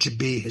happened to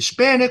be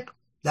Hispanic,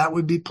 that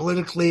would be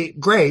politically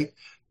great.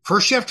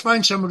 First, you have to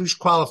find someone who's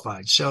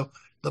qualified. So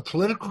the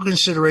political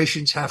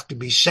considerations have to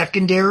be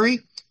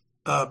secondary,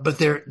 but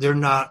they're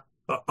not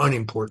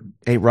unimportant.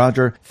 Hey,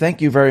 Roger,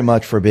 thank you very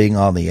much for being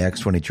on the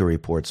X22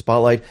 Report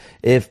Spotlight.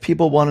 If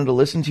people wanted to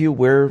listen to you,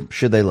 where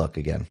should they look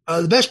again?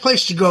 The best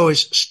place to go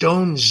is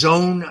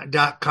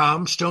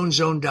stonezone.com,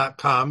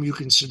 stonezone.com. You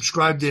can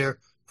subscribe there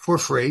for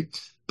free,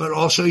 but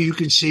also you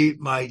can see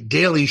my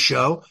daily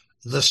show,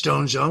 The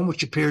Stone Zone,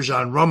 which appears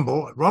on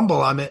Rumble. At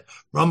Rumble, I'm at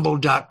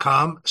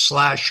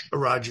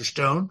rumble.com/Roger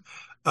Stone.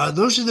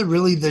 Those are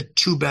really the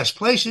two best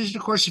places. And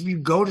of course, if you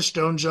go to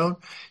Stone Zone,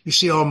 you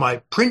see all my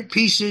print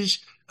pieces.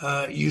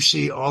 You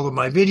see all of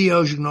my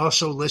videos. You can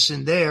also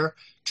listen there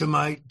to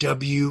my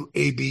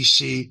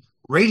WABC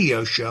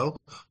radio show,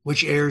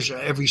 which airs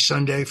every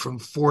Sunday from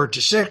 4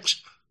 to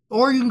 6.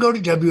 Or you can go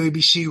to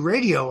WABC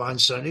Radio on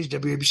Sundays,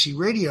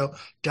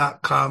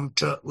 WABCRadio.com,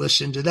 to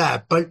listen to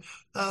that. But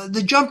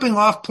the jumping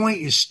off point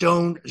is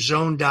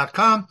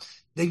stonezone.com.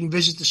 They can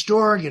visit the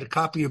store, get a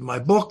copy of my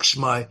books,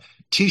 my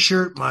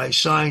T-shirt, my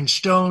signed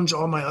stones,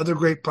 all my other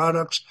great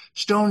products,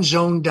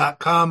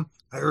 stonezone.com.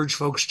 I urge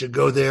folks to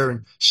go there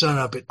and sign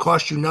up. It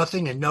costs you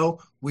nothing, and no,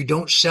 we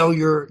don't sell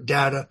your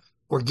data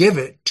or give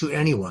it to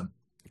anyone.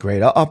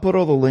 Great. I'll put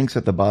all the links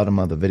at the bottom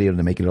of the video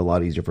to make it a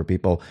lot easier for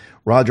people.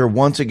 Roger,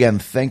 once again,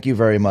 thank you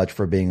very much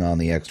for being on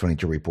the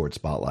X22 Report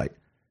Spotlight.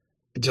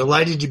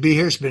 Delighted to be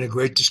here. It's been a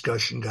great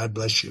discussion. God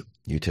bless you.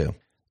 You too.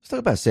 Let's talk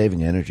about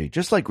saving energy.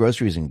 Just like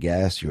groceries and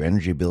gas, your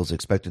energy bill is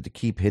expected to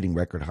keep hitting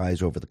record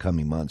highs over the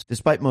coming months.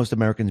 Despite most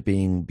Americans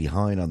being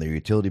behind on their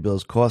utility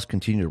bills, costs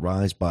continue to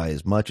rise by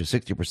as much as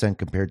 60%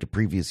 compared to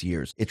previous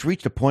years. It's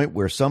reached a point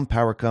where some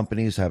power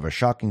companies have a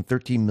shocking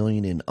 $13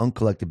 million in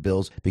uncollected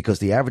bills because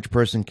the average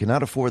person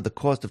cannot afford the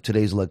cost of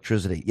today's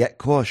electricity, yet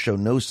costs show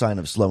no sign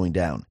of slowing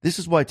down. This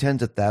is why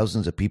tens of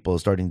thousands of people are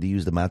starting to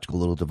use the magical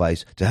little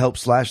device to help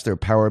slash their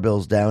power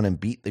bills down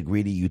and beat the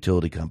greedy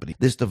utility company.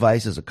 This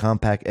device is a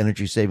compact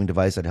energy-saving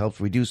device that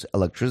helps reduce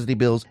electricity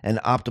bills and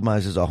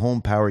optimizes a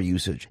home power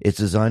usage. It's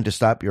designed to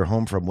stop your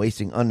home from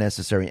wasting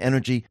unnecessary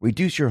energy,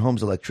 reduce your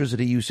home's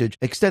electricity usage,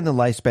 extend the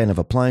lifespan of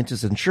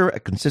appliances, ensure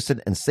a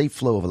consistent and safe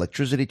flow of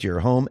electricity to your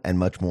home, and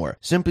much more.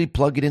 Simply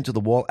plug it into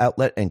the wall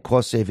outlet and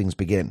cost savings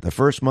begin. The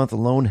first month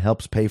alone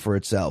helps pay for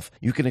itself.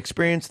 You can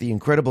experience the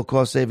incredible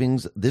cost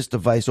savings this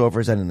device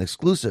offers at an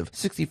exclusive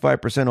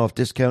 65% off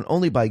discount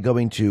only by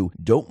going to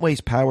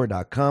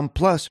don'twastepower.com.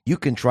 Plus, you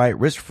can try it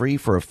risk-free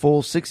for a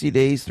full 60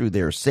 days through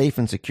their safe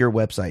and secure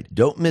website.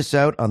 Don't miss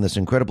out on this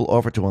incredible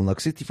offer to unlock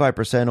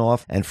 65%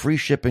 off and free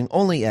shipping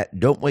only at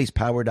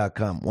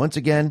don'twastepower.com. Once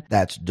again,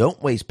 that's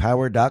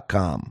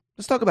don'twastepower.com.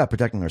 Let's talk about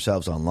protecting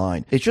ourselves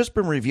online. It's just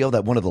been revealed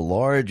that one of the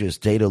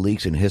largest data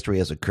leaks in history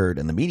has occurred,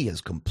 and the media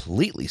is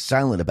completely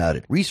silent about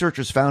it.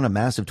 Researchers found a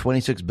massive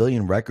 26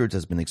 billion records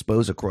has been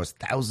exposed across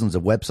thousands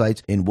of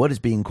websites in what is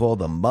being called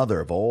the mother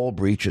of all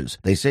breaches.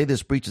 They say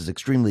this breach is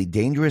extremely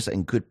dangerous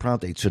and could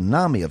prompt a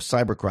tsunami of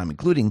cybercrime,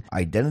 including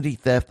identity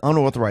theft,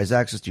 unauthorized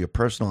access to your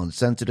personal and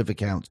sensitive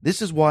accounts.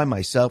 This is why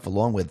myself,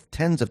 along with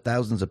tens of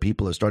thousands of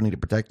people, are starting to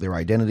protect their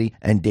identity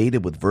and data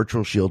with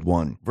Virtual Shield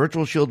One.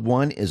 Virtual Shield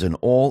One is an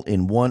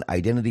all-in-one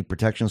identity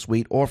protection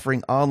suite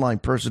offering online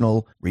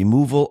personal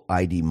removal,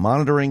 ID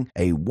monitoring,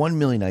 a 1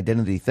 million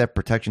identity theft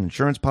protection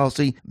insurance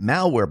policy,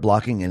 malware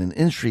blocking, and an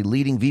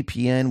industry-leading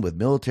VPN with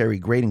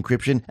military-grade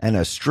encryption and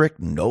a strict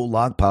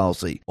no-log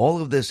policy.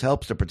 All of this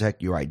helps to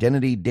protect your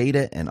identity,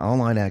 data, and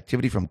online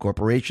activity from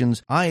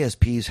corporations,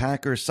 ISPs,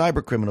 hackers,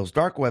 cybercriminals,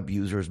 dark web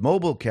users,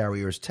 mobile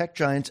carriers, tech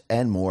giants,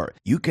 and more.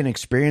 You can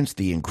experience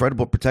the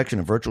incredible protection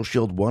of Virtual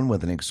Shield 1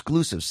 with an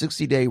exclusive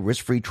 60-day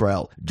risk-free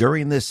trial.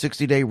 During this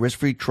 60-day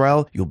risk-free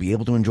trial, you'll be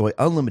able to enjoy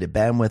unlimited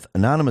bandwidth,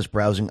 anonymous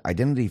browsing,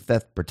 identity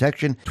theft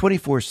protection,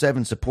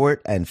 24/7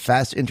 support, and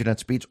fast internet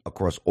speeds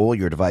across all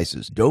your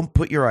devices. Don't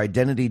put your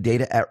identity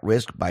data at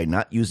risk by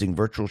not using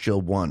Virtual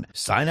Shield 1.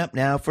 Sign up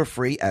now for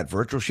free at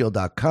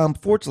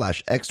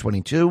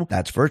virtualshield.com/X22.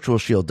 That's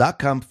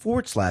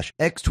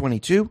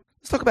virtualshield.com/X22.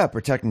 Let's talk about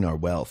protecting our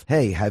wealth.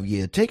 Hey, have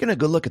you taken a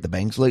good look at the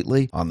banks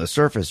lately? On the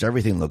surface,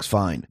 everything looks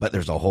fine, but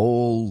there's a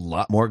whole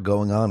lot more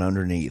going on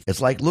underneath.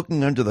 It's like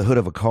looking under the hood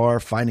of a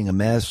car, finding a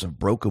mess of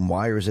broken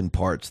wires and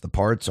parts. The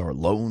parts are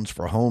loans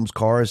for homes,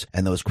 cars,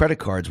 and those credit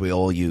cards we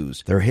all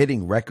use. They're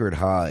hitting record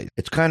highs.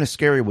 It's kind of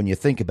scary when you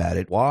think about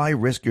it. Why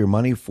risk your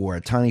money for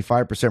a tiny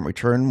 5%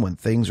 return when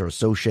things are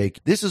so shaky?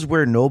 This is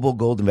where Noble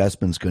Gold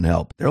Investments can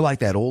help. They're like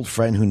that old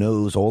friend who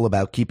knows all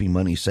about keeping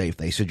money safe.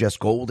 They suggest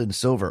gold and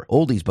silver,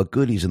 oldies but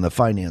goodies in the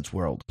finance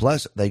world.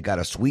 Plus, they got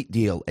a sweet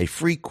deal, a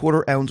free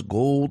quarter-ounce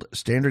gold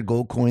standard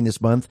gold coin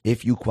this month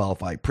if you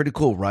qualify. Pretty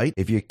cool, right?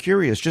 If you're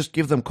curious, just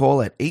give them a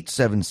call at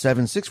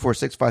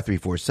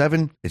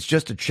 877-646-5347. It's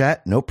just a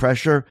chat, no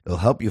pressure. They'll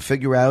help you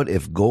figure out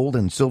if gold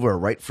and silver are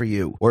right for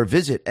you. Or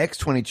visit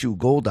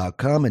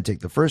x22gold.com and take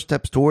the first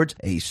steps towards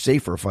a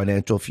safer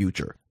financial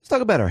future. Let's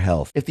talk about our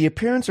health. If the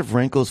appearance of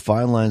wrinkles,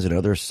 fine lines, and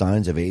other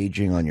signs of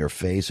aging on your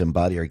face and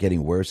body are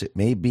getting worse, it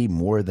may be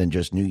more than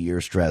just New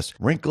Year's stress.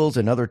 Wrinkles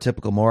and other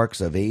typical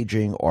marks of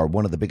aging are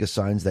one of the biggest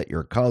signs that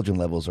your collagen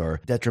levels are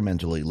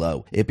detrimentally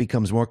low. It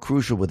becomes more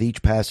crucial with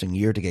each passing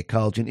year to get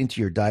collagen into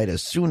your diet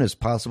as soon as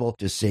possible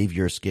to save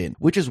your skin,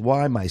 which is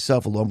why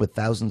myself, along with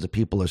thousands of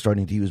people, are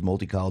starting to use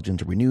multi-collagen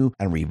to renew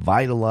and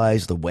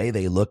revitalize the way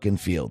they look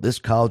and feel. This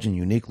collagen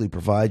uniquely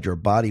provides your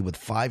body with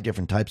 5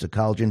 different types of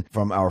collagen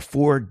from our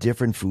 4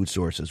 different food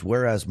sources,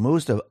 whereas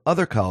most of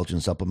other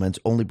collagen supplements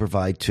only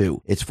provide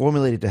 2. It's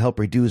formulated to help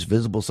reduce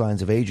visible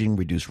signs of aging,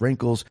 reduce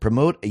wrinkles,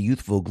 promote a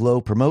youthful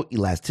glow, promote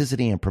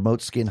elasticity, and promote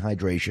skin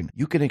hydration.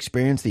 You can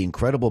experience the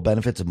incredible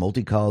benefits of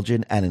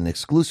multi-collagen at an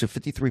exclusive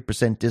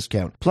 53%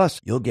 discount. Plus,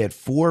 you'll get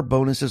 4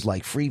 bonuses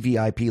like free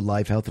VIP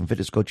live health and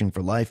fitness coaching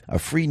for life, a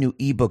free new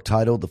ebook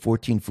titled The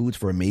 14 Foods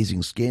for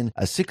Amazing Skin,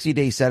 a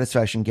 60-day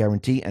satisfaction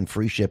guarantee, and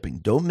free shipping.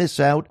 Don't miss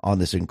out on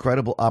this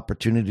incredible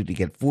opportunity to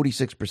get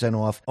 46%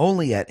 off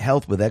only at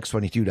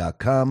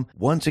healthwithx22.com.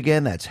 Once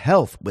again, that's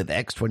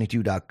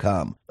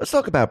healthwithx22.com. Let's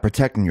talk about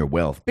protecting your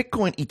wealth.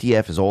 Bitcoin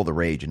ETF is all the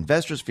rage.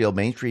 Investors feel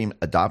mainstream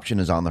adoption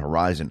is on the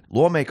horizon.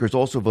 Lawmakers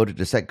also voted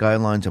to set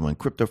guidelines on when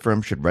crypto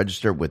firms should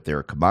register with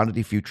their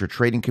Commodity Future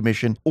Trading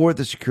Commission or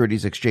the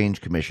Securities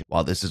Exchange Commission.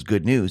 While this is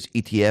good news,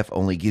 ETF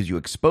only gives you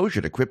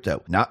exposure to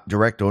crypto, not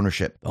direct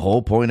ownership. The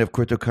whole point of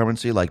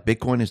cryptocurrency like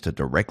Bitcoin is to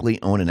directly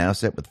own an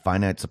asset with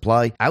finite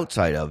supply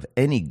outside of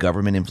any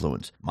government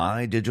influence.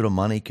 My Digital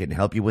Money can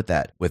help you with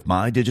that. With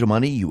My Digital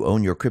Money, you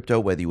own your crypto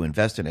whether you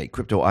invest in a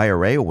crypto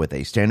IRA or with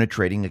a standard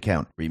trading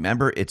account.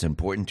 Remember, it's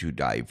important to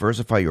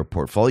diversify your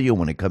portfolio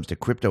when it comes to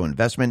crypto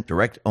investment.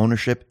 Direct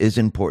ownership is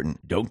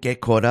important. Don't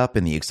get caught up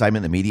in the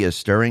excitement the media is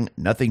stirring.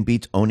 Nothing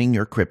beats owning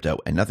your crypto,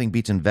 and nothing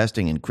beats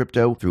investing in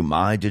crypto through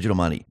My Digital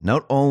Money.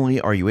 Not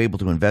only are you able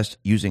to invest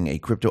using a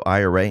crypto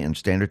IRA and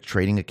standard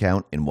trading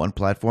account in one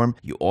platform,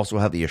 you also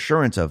have the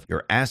assurance of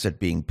your asset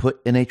being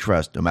put in a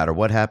trust. No matter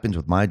what happens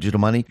with My Digital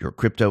Money, your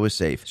crypto is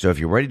safe. So if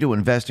you're ready to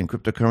invest in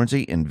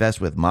cryptocurrency,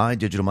 invest with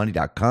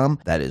MyDigitalMoney.com.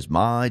 That is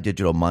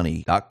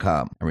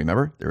MyDigitalMoney.com. And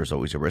remember, there is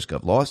always a risk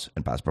of loss,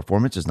 and past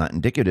performance is not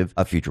indicative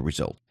of future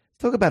results.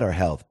 Talk about our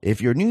health.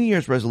 If your New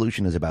Year's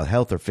resolution is about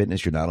health or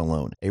fitness, you're not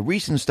alone. A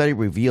recent study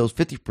reveals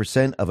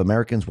 50% of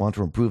Americans want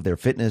to improve their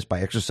fitness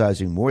by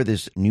exercising more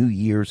this New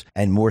Year's,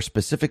 and more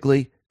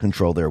specifically,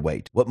 control their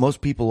weight. What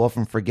most people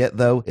often forget,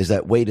 though, is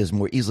that weight is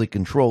more easily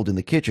controlled in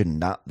the kitchen,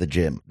 not the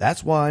gym.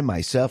 That's why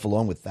myself,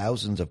 along with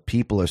thousands of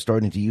people, are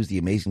starting to use the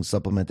amazing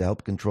supplement to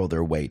help control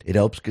their weight. It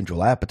helps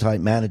control appetite,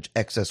 manage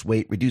excess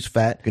weight, reduce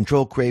fat,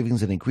 control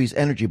cravings, and increase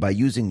energy by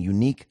using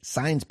unique,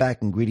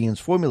 science-backed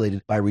ingredients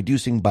formulated by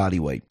reducing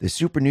body weight. The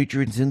super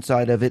nutrients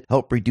inside of it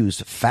help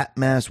reduce fat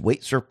mass,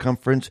 weight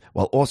circumference,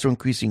 while also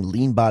increasing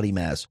lean body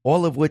mass,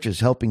 all of which is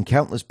helping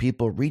countless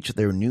people reach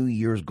their New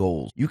Year's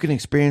goals. You can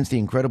experience the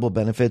incredible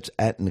benefits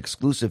at an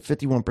exclusive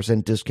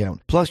 51%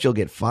 discount. Plus, you'll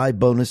get 5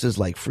 bonuses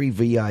like free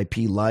VIP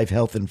live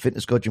health and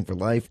fitness coaching for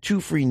life,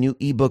 2 free new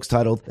ebooks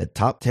titled The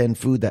Top 10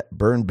 Food That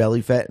Burn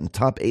Belly Fat and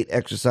Top 8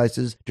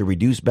 Exercises to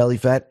Reduce Belly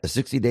Fat, a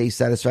 60-day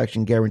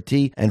satisfaction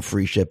guarantee, and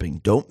free shipping.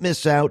 Don't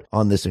miss out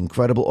on this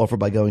incredible offer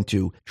by going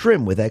to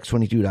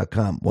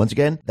trimwithx22.com. Once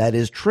again, that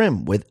is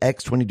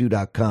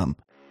trimwithx22.com.